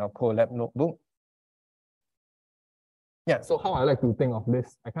examples in our Colab notebook. Yeah, so how I like to think of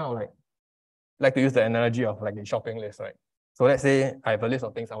this, I kind of like to use the analogy of like a shopping list, right? So let's say I have a list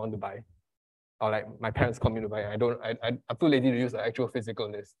of things I want to buy. or like my parents call me to buy. I'm too lazy to use the actual physical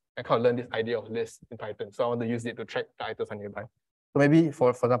list. I can't learn this idea of list in Python. So I want to use it to track the items I need to buy. So maybe for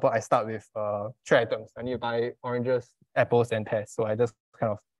example, I start with 3 items. I need to buy oranges, apples, and pears. So I just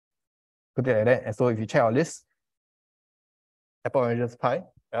kind of put it like that. And so if you check our list, apple, oranges,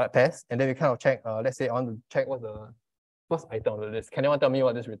 pears, and then we kind of check, let's say I want to check what's the first item on the list. Can anyone tell me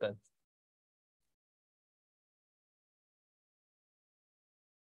what this returns?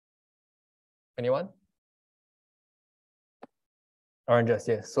 Anyone? Oranges,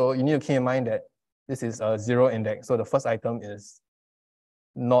 yes. So you need to keep in mind that this is a 0 index. So the first item is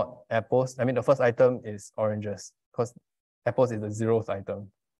not apples. I mean, the first item is oranges because apples is the 0th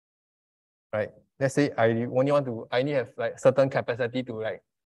item, right? Let's say I only have like certain capacity to like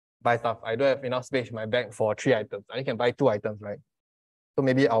buy stuff. I don't have enough space in my bag for 3 items. I can buy 2 items, right? So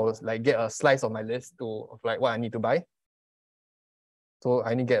maybe I'll like get a slice of my list of like what I need to buy. So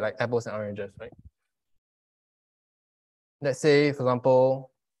I need to get like apples and oranges, right? Let's say, for example,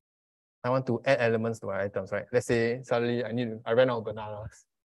 I want to add elements to my items, right? Let's say suddenly I ran out of bananas.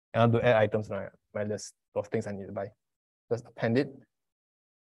 I want to add items to my list of things I need to buy. Just append it.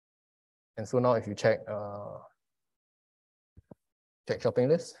 And so now if you check shopping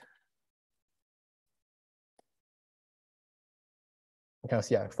list, you can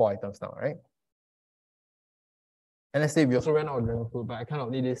see I have 4 items now, right? And let's say we also ran out of dragon fruit, but I kind of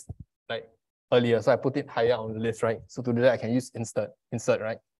need this like earlier, so I put it higher on the list, right? So to do that, I can use insert,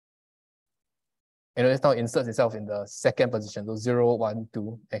 right? And notice now inserts itself in the second position, so 0, 1,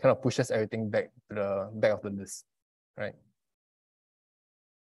 2, and kind of pushes everything back to the back of the list, right?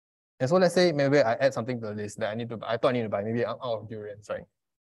 And so let's say maybe I add something to the list that I thought I need to buy, maybe out of durians, right?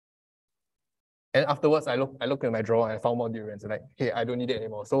 And afterwards, I look in my drawer and I found more durians. Like, hey, I don't need it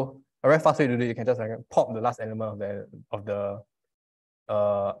anymore. So a very fast way to do it, you can just like pop the last element of the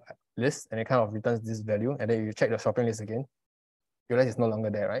list, and it kind of returns this value. And then you check the shopping list again, you realize it's no longer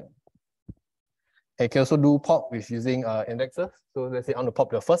there, right? And you can also do pop with using indexes. So let's say I want to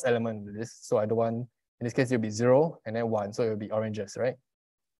pop the first element in the list. So I don't want, in this case, it'll be 0 and then 1. So it'll be oranges, right?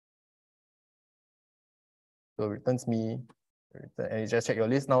 So it returns me, and you just check your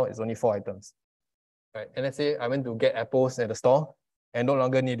list now, it's only 4 items. Right? And let's say I went to get apples at the store and no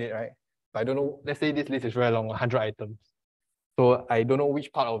longer need it, right? But I don't know, let's say this list is very long, 100 items. So I don't know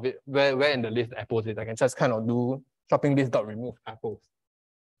which part of it, where in the list apples is. I can just kind of do shopping list.remove apples.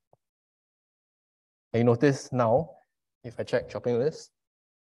 And you notice now, if I check shopping list,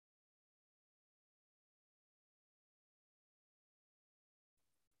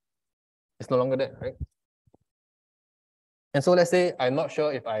 it's no longer there, right? And so let's say I'm not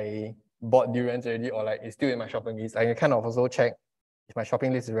sure if I bought durians already or like it's still in my shopping list. I can kind of also check if my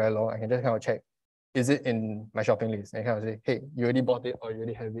shopping list is very long. I can just kind of check, is it in my shopping list? And kind of say, hey, you already bought it or you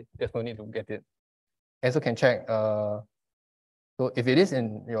already have it. There's no need to get it. And so can check, so if it is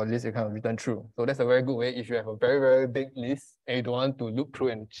in your list, you kind of return true. So that's a very good way. If you have a very, very big list and you don't want to look through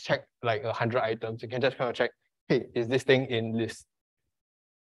and check like 100 items, you can just kind of check, hey, is this thing in list?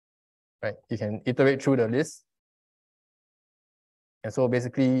 Right? You can iterate through the list. And so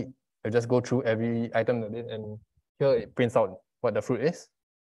basically, you just go through every item in the list, and here it prints out what the fruit is.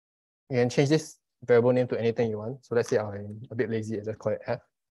 You can change this variable name to anything you want. So let's say I'm a bit lazy, I just call it F.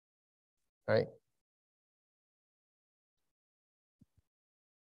 Right?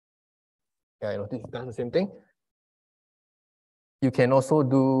 Yeah, I notice it does the same thing. You can also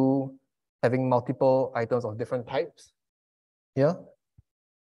do having multiple items of different types. Here,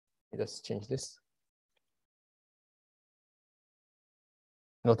 you just change this.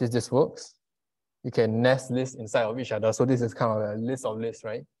 Notice this works. You can nest lists inside of each other. So this is kind of a list of lists,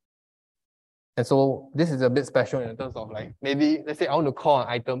 right? And so this is a bit special in terms of like, maybe let's say I want to call an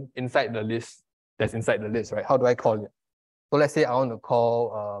item inside the list that's inside the list, right? How do I call it? So let's say I want to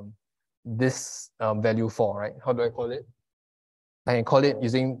call this value 4, right? How do I call it? I can call it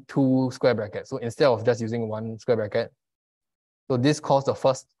using 2 square brackets. So instead of just using 1 square bracket, so this calls the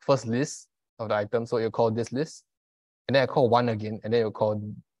first list of the item. So you call this list, and then I call 1 again, and then you call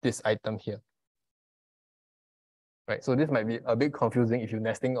this item here. Right? So this might be a bit confusing if you're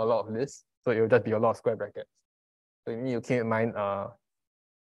nesting a lot of lists. So it will just be a lot of square brackets. So you need to keep in mind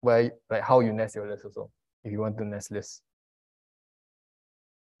where like how you nest your list also, if you want to nest lists.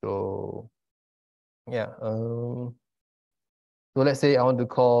 So yeah, so let's say I want to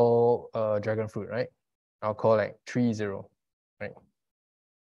call dragon fruit, right? I'll call like 30, right?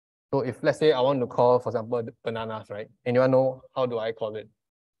 So if let's say I want to call, for example, bananas, right? Anyone know how do I call it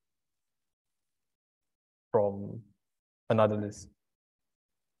from another list?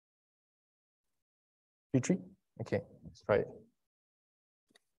 3, 3? Okay, let's try it.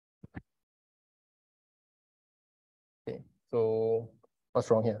 So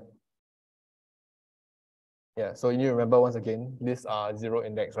what's wrong here? Yeah, so you need to remember once again, these are zero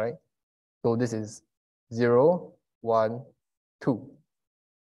index, right? So this is 0, 1, 2.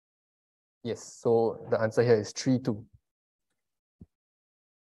 Yes, so the answer here is 3, 2.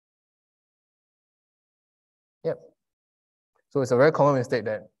 Yep. So it's a very common mistake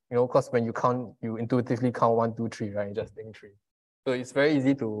that, because when you count, you intuitively count 1, 2, 3, right? You just think 3. So it's very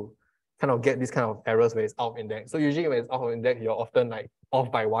easy to kind of get this kind of errors where it's out of index. So usually when it's out of index, you're often like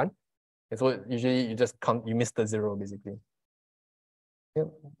off by 1. And so usually you just count, you miss the 0 basically. Yep,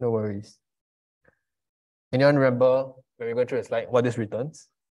 no worries. Anyone remember when we go through the slide what this returns?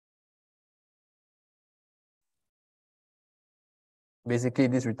 Basically,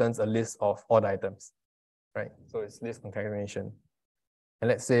 this returns a list of all the items, right? So it's list concatenation. And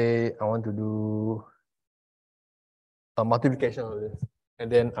let's say I want to do a multiplication of this,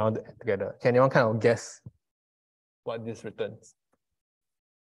 and then I want to add together. Can anyone kind of guess what this returns?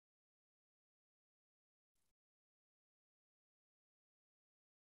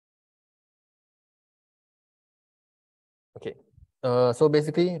 Okay. So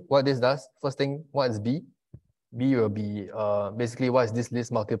basically, what this does, first thing, what is B? B will be basically what is this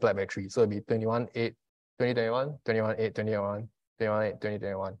list multiplied by 3. So it'll be 21, 8, 2021, 21, 8, 2021, 21, 8,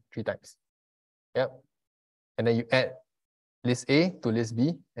 2021, 3 times. Yep. And then you add list A to list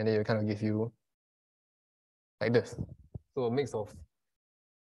B, and then it will kind of give you like this. So a mix of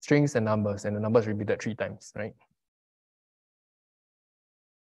strings and numbers, and the numbers repeated 3 times, right?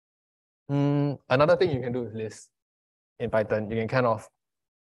 Another thing you can do with list in Python, you can kind of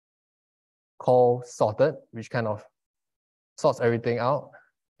call sorted, which kind of sorts everything out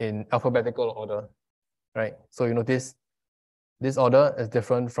in alphabetical order, right? So you notice this order is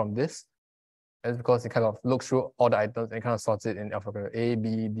different from this. That's because it kind of looks through all the items and kind of sorts it in alphabetical A,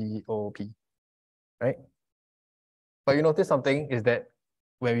 B, D, O, P, right? But you notice something is that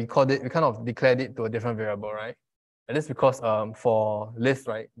when we called it, we kind of declared it to a different variable, right? And this is because for list,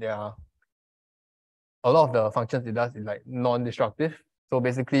 right, there are a lot of the functions it does is like non-destructive. So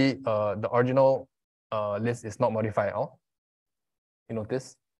basically, the original list is not modified at all. You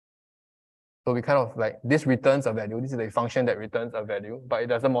notice? So we kind of like, this returns a value. This is a function that returns a value, but it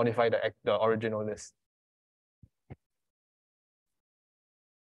doesn't modify the original list.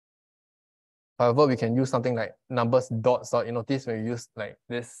 However, we can use something like numbers dot sort. You notice when we use like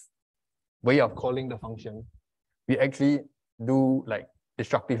this way of calling the function, we actually do like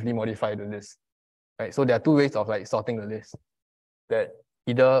destructively modify the list, right? So there are two ways of like sorting the list that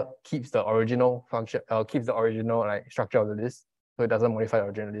either keeps the original function, keeps the original like structure of the list, so it doesn't modify the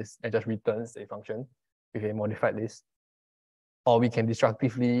original list and just returns a function with a modified list, or we can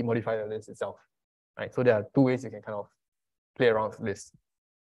destructively modify the list itself, right? So there are two ways you can kind of play around with lists.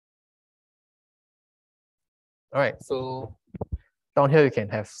 All right, so down here you can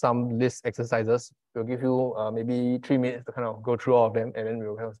have some list exercises. We'll give you maybe 3 minutes to kind of go through all of them, and then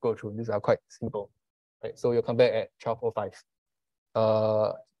we'll kind of go through. These are quite simple, right? So you'll come back at 12:05.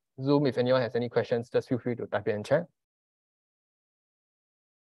 Zoom, if anyone has any questions, just feel free to type it in chat.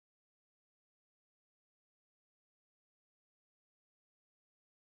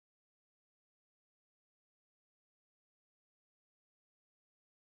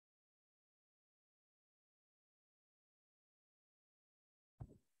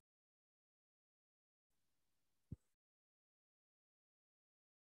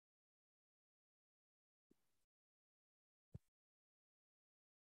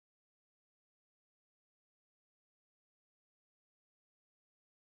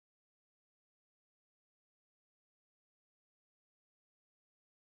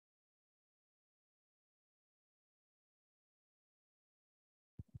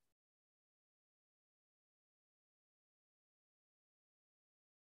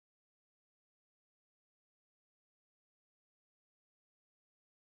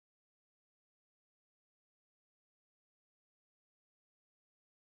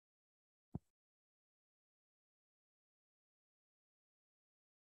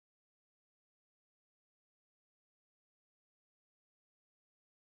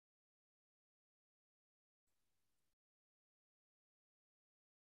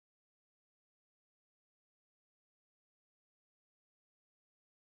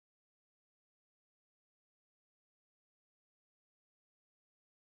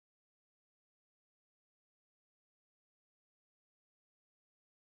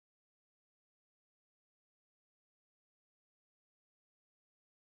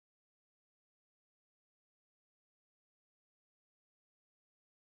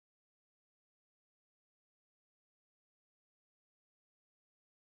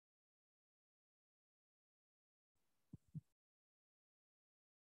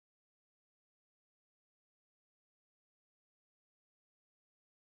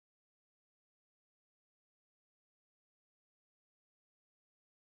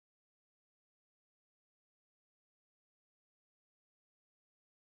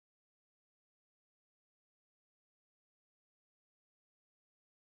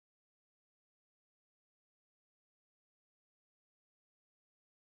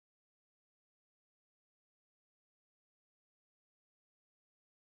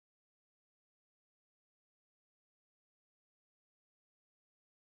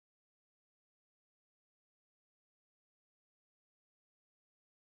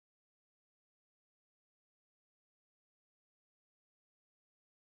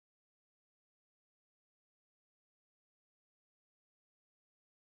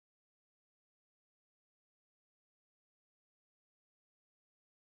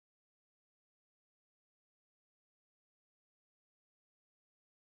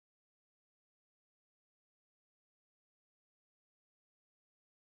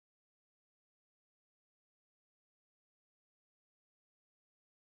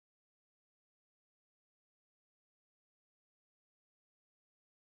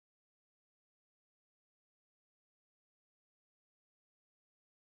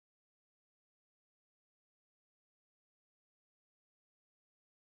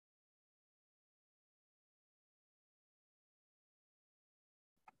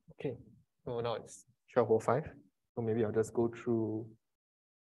 Okay, so now it's 12:05. So maybe I'll just go through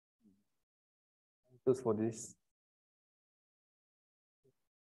just for this.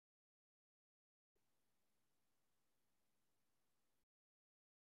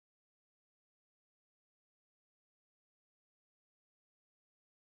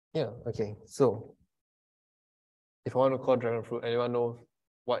 Yeah, okay. So if I want to call dragon fruit, anyone know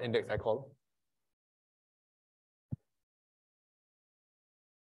what index I call?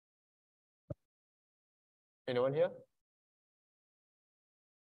 Anyone here?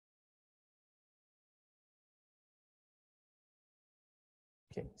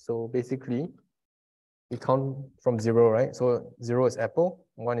 Okay, so basically we count from 0, right? So 0 is apple,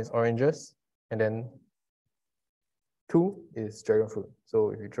 1 is oranges, and then 2 is dragon fruit.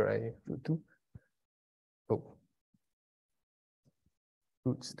 So if you try fruit 2, oh,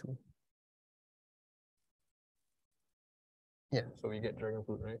 fruits 2. Yeah, so we get dragon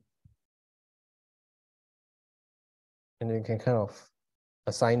fruit, right? And then you can kind of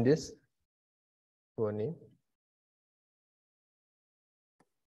assign this to a name.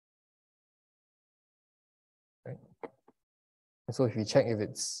 Right? And so if you check if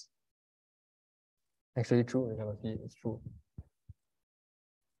it's actually true, you can see it's true.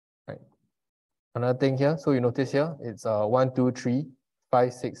 Right. Another thing here, so you notice here, it's 1, 2, 3,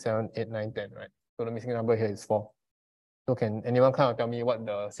 5, 6, 7, 8, 9, 10, right? So the missing number here is 4. So can anyone kind of tell me what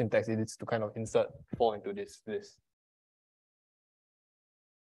the syntax is to kind of insert 4 into this list?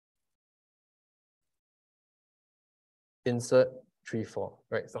 Insert 3, 4,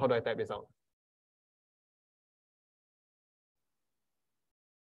 right? So how do I type this out?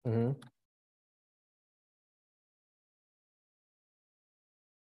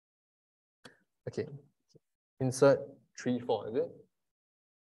 Okay, insert 3, 4, is it?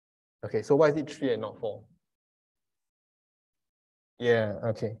 Okay, so why is it 3 and not 4? Yeah,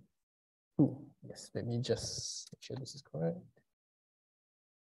 okay. Ooh, yes, let me just make sure this is correct.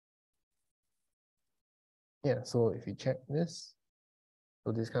 Yeah, so if you check this,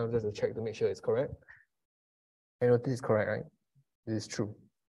 so this kind of just a check to make sure it's correct. And notice it's correct, right? This is true.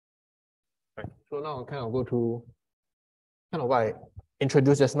 Right. So now I'll kind of go to kind of what I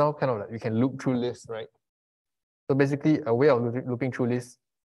introduced just now, kind of like we can loop through lists, right? So basically a way of looping through lists,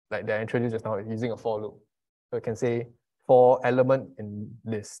 like that I introduced just now, is using a for loop. So we can say for element in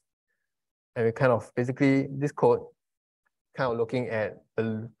list. And we kind of basically this code kind of looking at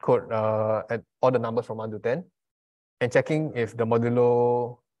the code at all the numbers from 1 to 10 and checking if the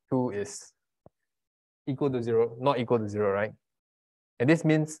modulo 2 is equal to 0, not equal to 0, right? And this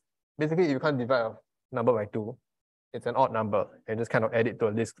means basically if you can't divide a number by 2, it's an odd number and just kind of add it to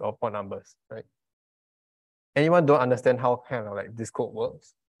a list of odd numbers, right? Anyone don't understand how kind of like this code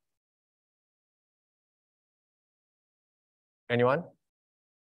works? Anyone?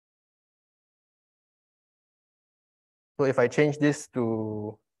 So if I change this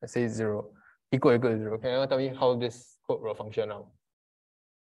to, let's say 0, equal to 0, can anyone tell me how this code will function now?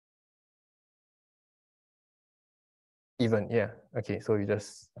 Even, yeah. Okay, so you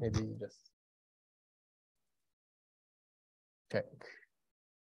just, maybe you just check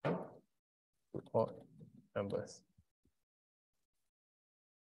odd numbers.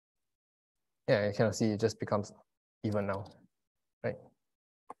 Yeah, you kind of see it just becomes even now, right?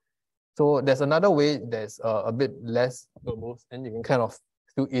 So there's another way that's a bit less verbose, and you can kind of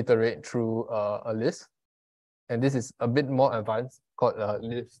still iterate through a list. And this is a bit more advanced, called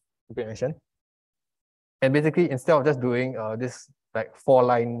list comprehension. And basically, instead of just doing this like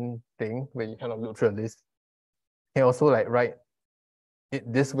 4-line thing where you kind of look through a list, you can also like write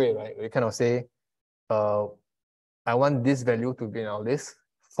it this way, right? Where you kind of say, I want this value to be in our list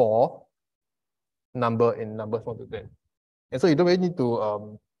for number in numbers 1 to 10. And so you don't really need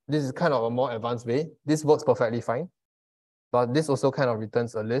to, this is kind of a more advanced way. This works perfectly fine, but this also kind of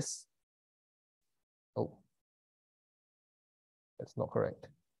returns a list. Oh, that's not correct.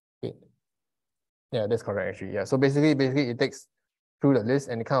 Wait. Yeah, that's correct actually. Yeah, so basically it takes through the list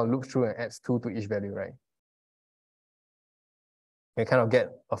and it kind of loops through and adds 2 to each value, right? You kind of get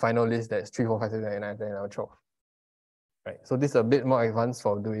a final list that's 3, 4, 5, 6, 7, 8, 9, 10, 11, 12. Right. So this is a bit more advanced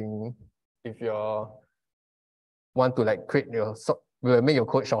for doing if you want to like create your will make your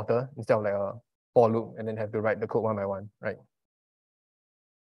code shorter instead of like a for loop and then have to write the code one by one, right?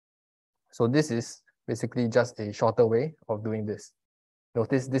 So this is basically just a shorter way of doing this.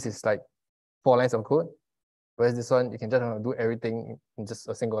 Notice this is like 4 lines of code, whereas this one you can just do everything in just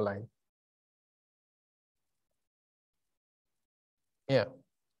a single line. Yeah.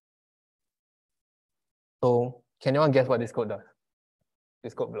 So can anyone guess what this code does?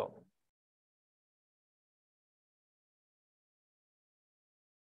 This code block.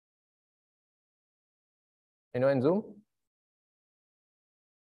 Anyone in Zoom?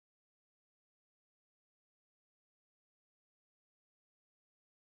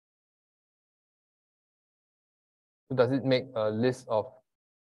 So does it make a list of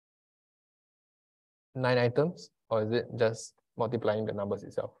 9 items, or is it just multiplying the numbers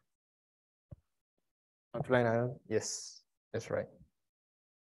itself? Multiplying items? Yes, that's right.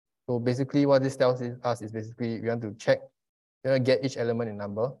 So basically what this tells us is basically we want to check, we want to get each element in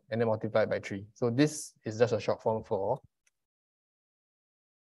number and then multiply it by 3. So this is just a short form for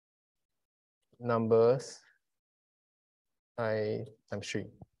numbers I times 3.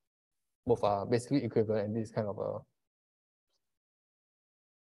 Both are basically equivalent, and this is kind of a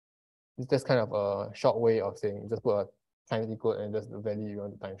it's just kind of a short way of saying just put a times equal and just the value you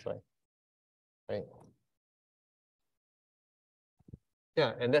want to times by. Right?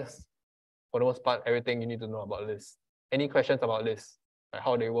 Yeah, and that's for the most part everything you need to know about lists. Any questions about lists? Like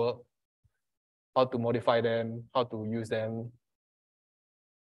how they work, how to modify them, how to use them?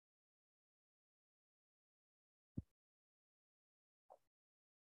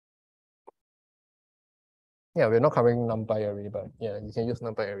 Yeah, we're not covering NumPy already, but yeah, you can use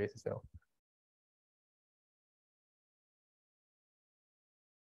NumPy arrays as well.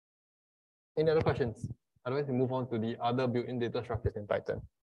 Any other questions? Otherwise, we move on to the other built-in data structures in Python.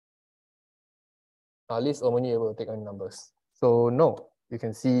 List only able to take in numbers. So no, you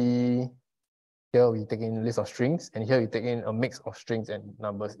can see here we take in list of strings, and here we take in a mix of strings and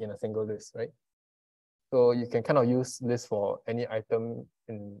numbers in a single list, right? So you can kind of use list for any item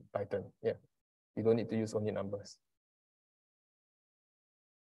in Python. Yeah, you don't need to use only numbers.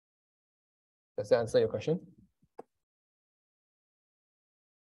 Does that answer your question?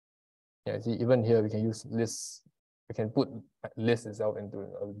 Yeah, see, even here we can use lists. We can put list itself into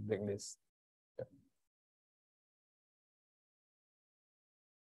a big list. Yeah.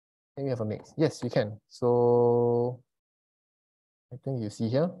 Can we have a mix? Yes, we can. So I think you see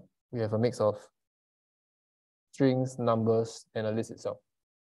here, we have a mix of strings, numbers, and a list itself.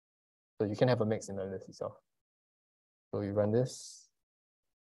 So you can have a mix in the list itself. So you run this,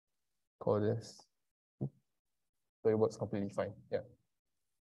 call this. So it works completely fine. Yeah.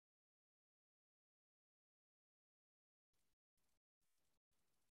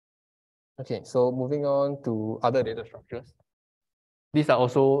 Okay, so moving on to other data structures. These are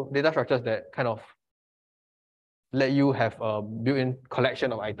also data structures that kind of let you have a built-in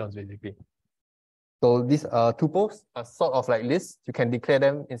collection of items, basically. So these tuples are sort of like lists. You can declare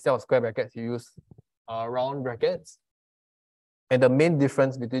them instead of square brackets, you use round brackets. And the main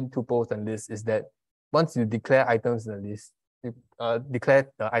difference between tuples and lists is that once you declare items in a list, you declare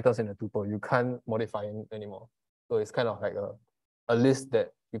the items in a tuple, you can't modify it anymore. So it's kind of like a list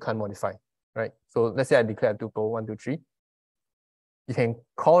that you can't modify, right? So let's say I declare a tuple 1, 2, 3. You can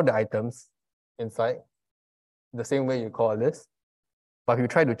call the items inside the same way you call a list. But if you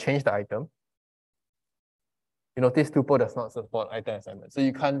try to change the item, you notice tuple does not support item assignment. So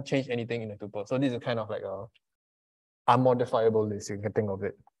you can't change anything in a tuple. So this is kind of like a unmodifiable list, you can think of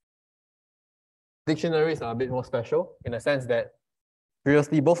it. Dictionaries are a bit more special in the sense that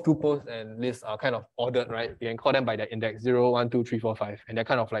previously both tuples and lists are kind of ordered, right? You can call them by their index 0, 1, 2, 3, 4, 5, and they're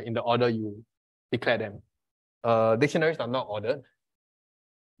kind of like in the order you declare them. Dictionaries are not ordered,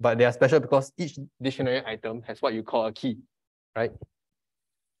 but they are special because each dictionary item has what you call a key, right?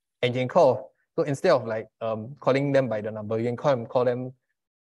 And you can call, so instead of like calling them by the number, you can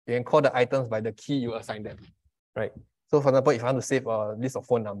you can call the items by the key you assign them, right? So for example, if I want to save a list of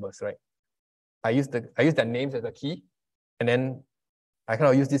phone numbers, right? I use their names as a key, and then I kind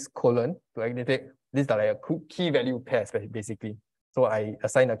of use this colon to identify these are like a key value pairs basically. So I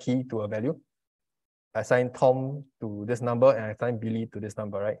assign a key to a value. I assign Tom to this number and I assign Billy to this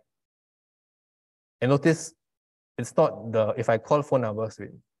number, right? And notice it's not if I call phone numbers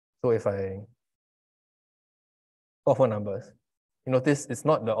with, so if I call phone numbers, you notice it's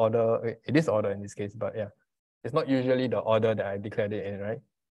not the order, it is order in this case, but yeah, it's not usually the order that I declared it in, right?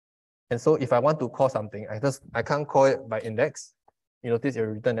 And so if I want to call something, I can't call it by index. You notice it will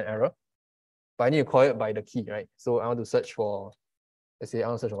return an error, but I need to call it by the key, right? So I want to search for, let's say I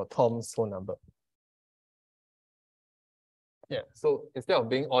want to search for Tom's phone number. Yeah, so instead of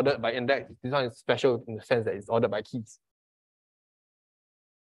being ordered by index, this one is special in the sense that it's ordered by keys.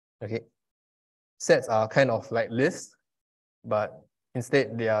 Okay. Sets are kind of like lists, but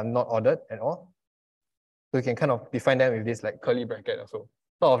instead they are not ordered at all. So you can kind of define them with this like curly bracket also.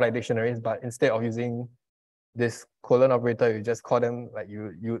 Sort of like dictionaries, but instead of using this colon operator, you just call them like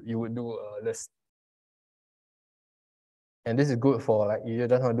you would do a list. And this is good for like you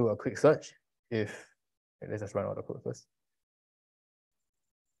just want to do a quick search. Let's just run out the code first.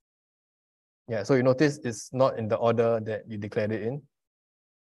 Yeah, so you notice it's not in the order that you declared it in.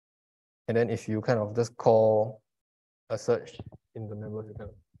 And then if you kind of just call a search in the members,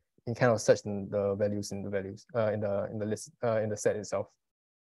 you kind of search in the values in the list in the set itself.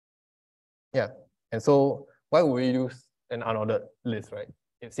 Yeah, and so why would we use an unordered list, right?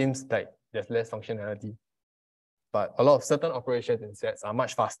 It seems like there's less functionality, but a lot of certain operations in sets are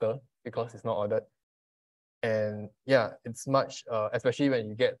much faster because it's not ordered. And yeah, it's much, especially when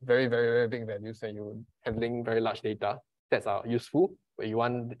you get very, very, very big values when you're handling very large data, sets are useful, but you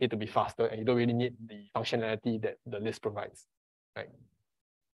want it to be faster and you don't really need the functionality that the list provides, right?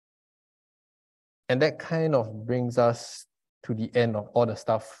 And that kind of brings us to the end of all the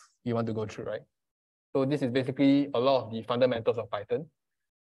stuff you want to go through, right? So this is basically a lot of the fundamentals of Python.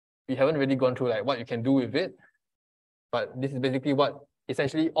 We haven't really gone through like what you can do with it, but this is basically what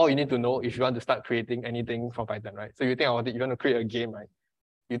essentially all you need to know if you want to start creating anything from Python, right? So you think about it, you want to create a game, right?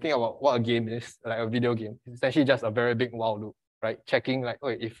 You think about what a game is, like a video game. It's essentially just a very big while loop, right? Checking like, oh,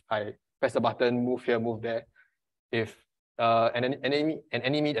 if I press a button, move here, move there. If an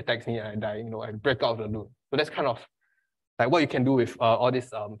enemy attacks me and I die, I break out of the loop. So that's kind of like what you can do with all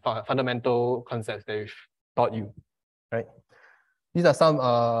these fundamental concepts that we've taught you, right? These are some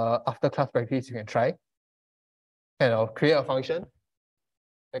after class practice you can try. Kind of create a function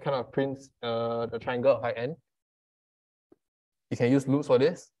that kind of prints the triangle of height n. You can use loops for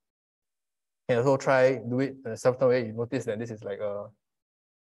this. You can also try do it in a certain way. You notice that this is like a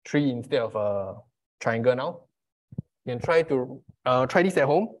tree instead of a triangle now. You can try to try this at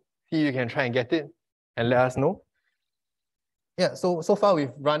home. See if you can try and get it and let us know. Yeah, so far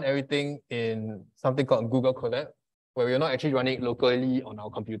we've run everything in something called Google Colab, where we're not actually running it locally on our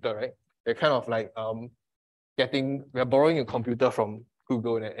computer, right? We're kind of like we're borrowing a computer from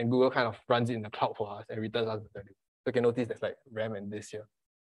Google, and Google kind of runs it in the cloud for us and returns us the value. So you can notice there's like RAM and this here.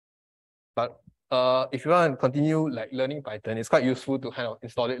 But if you want to continue like learning Python, it's quite useful to kind of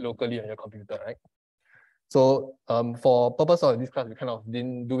install it locally on your computer, right? So for purpose of this class, we kind of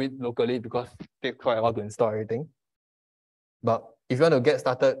didn't do it locally because it takes quite a while to install everything. But if you want to get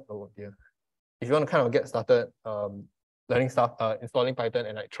started, if you want to kind of get started learning stuff, installing Python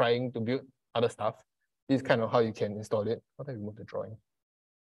and like trying to build other stuff, this is kind of how you can install it. How do I remove the drawing?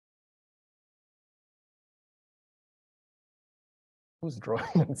 Who's drawing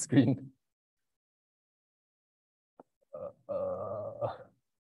on screen?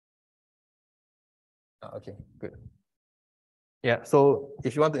 Okay, good. Yeah, so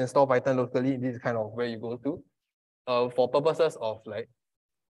if you want to install Python locally, this is kind of where you go to. For purposes of like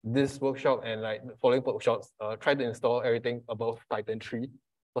this workshop and like the following workshops, try to install everything above Python 3,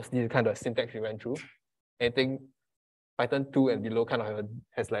 because this is kind of syntax we went through. Anything Python 2 and below kind of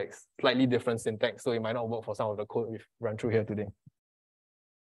has like slightly different syntax, so it might not work for some of the code we've run through here today.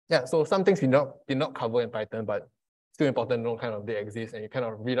 Yeah, so some things we did not cover in Python, but still important to know kind of they exist and you kind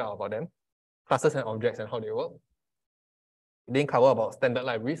of read out about them. Classes and objects and how they work. We didn't cover about standard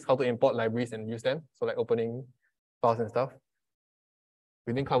libraries, how to import libraries and use them. So like opening files and stuff.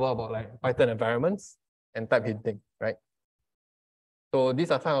 We didn't cover about like Python environments and type hinting, right? So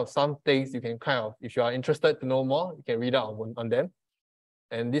these are kind of some things you can kind of, if you are interested to know more, you can read out on them.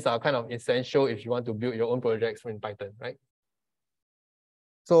 And these are kind of essential if you want to build your own projects in Python, right?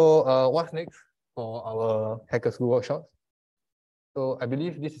 So what's next for our Hackerschool workshops? So I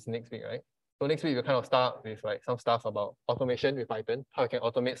believe this is next week, right? So next week we'll kind of start with like some stuff about automation with Python, how you can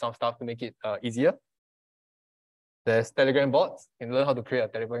automate some stuff to make it easier. There's Telegram bots. You can learn how to create a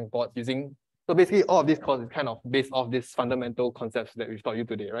Telegram bot using, so basically all of this course is kind of based off these fundamental concepts that we've taught you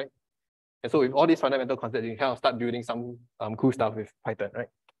today, right? And so with all these fundamental concepts, you can kind of start building some cool stuff with Python, right?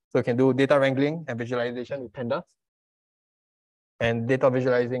 So you can do data wrangling and visualization with pandas, and data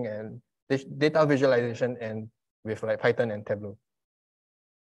visualizing and with like Python and Tableau.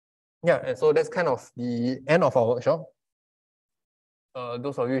 Yeah, and so that's kind of the end of our workshop.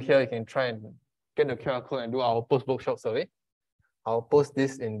 Those of you here, you can try and get the QR code and do our post-workshop survey. I'll post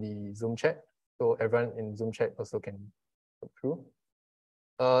this in the Zoom chat, so everyone in Zoom chat also can look through.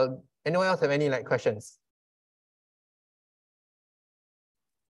 Anyone else have any like questions?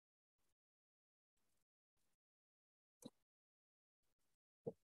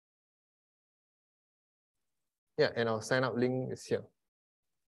 Yeah, and our sign up link is here.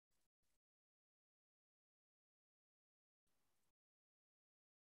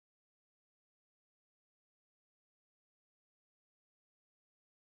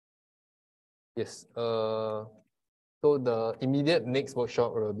 Yes. So the immediate next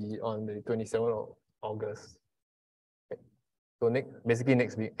workshop will be on the 27th of August. Okay. So basically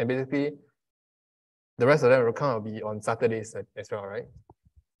next week, and basically the rest of them will kind of be on Saturdays as well, right?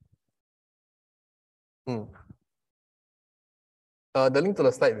 The link to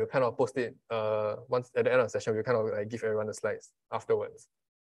the slide, we'll kind of post it once at the end of the session, we'll kind of like give everyone the slides afterwards.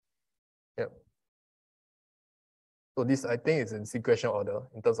 Yep. So this, I think, is in sequential order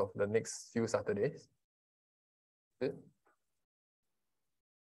in terms of the next few Saturdays. Yeah.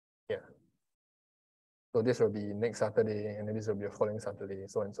 So this will be next Saturday, and then this will be the following Saturday,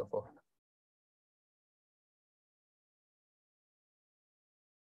 so on and so forth.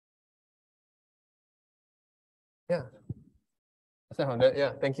 Yeah. Aside from that,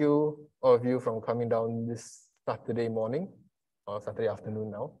 yeah, thank you all of you from coming down this Saturday morning or Saturday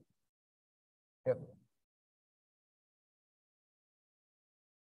afternoon now. Yep.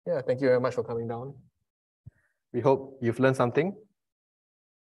 Yeah, thank you very much for coming down. We hope you've learned something.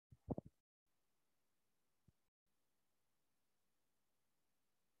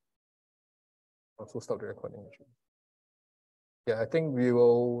 Also stop the recording. Yeah, I think we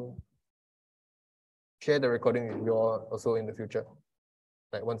will share the recording with you all also in the future,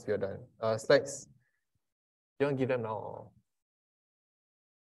 like once we are done. Slides, you want to give them now? Or?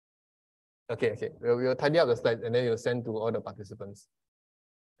 Okay. We'll tidy up the slides and then you'll send to all the participants.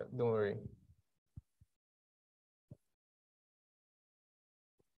 Don't worry.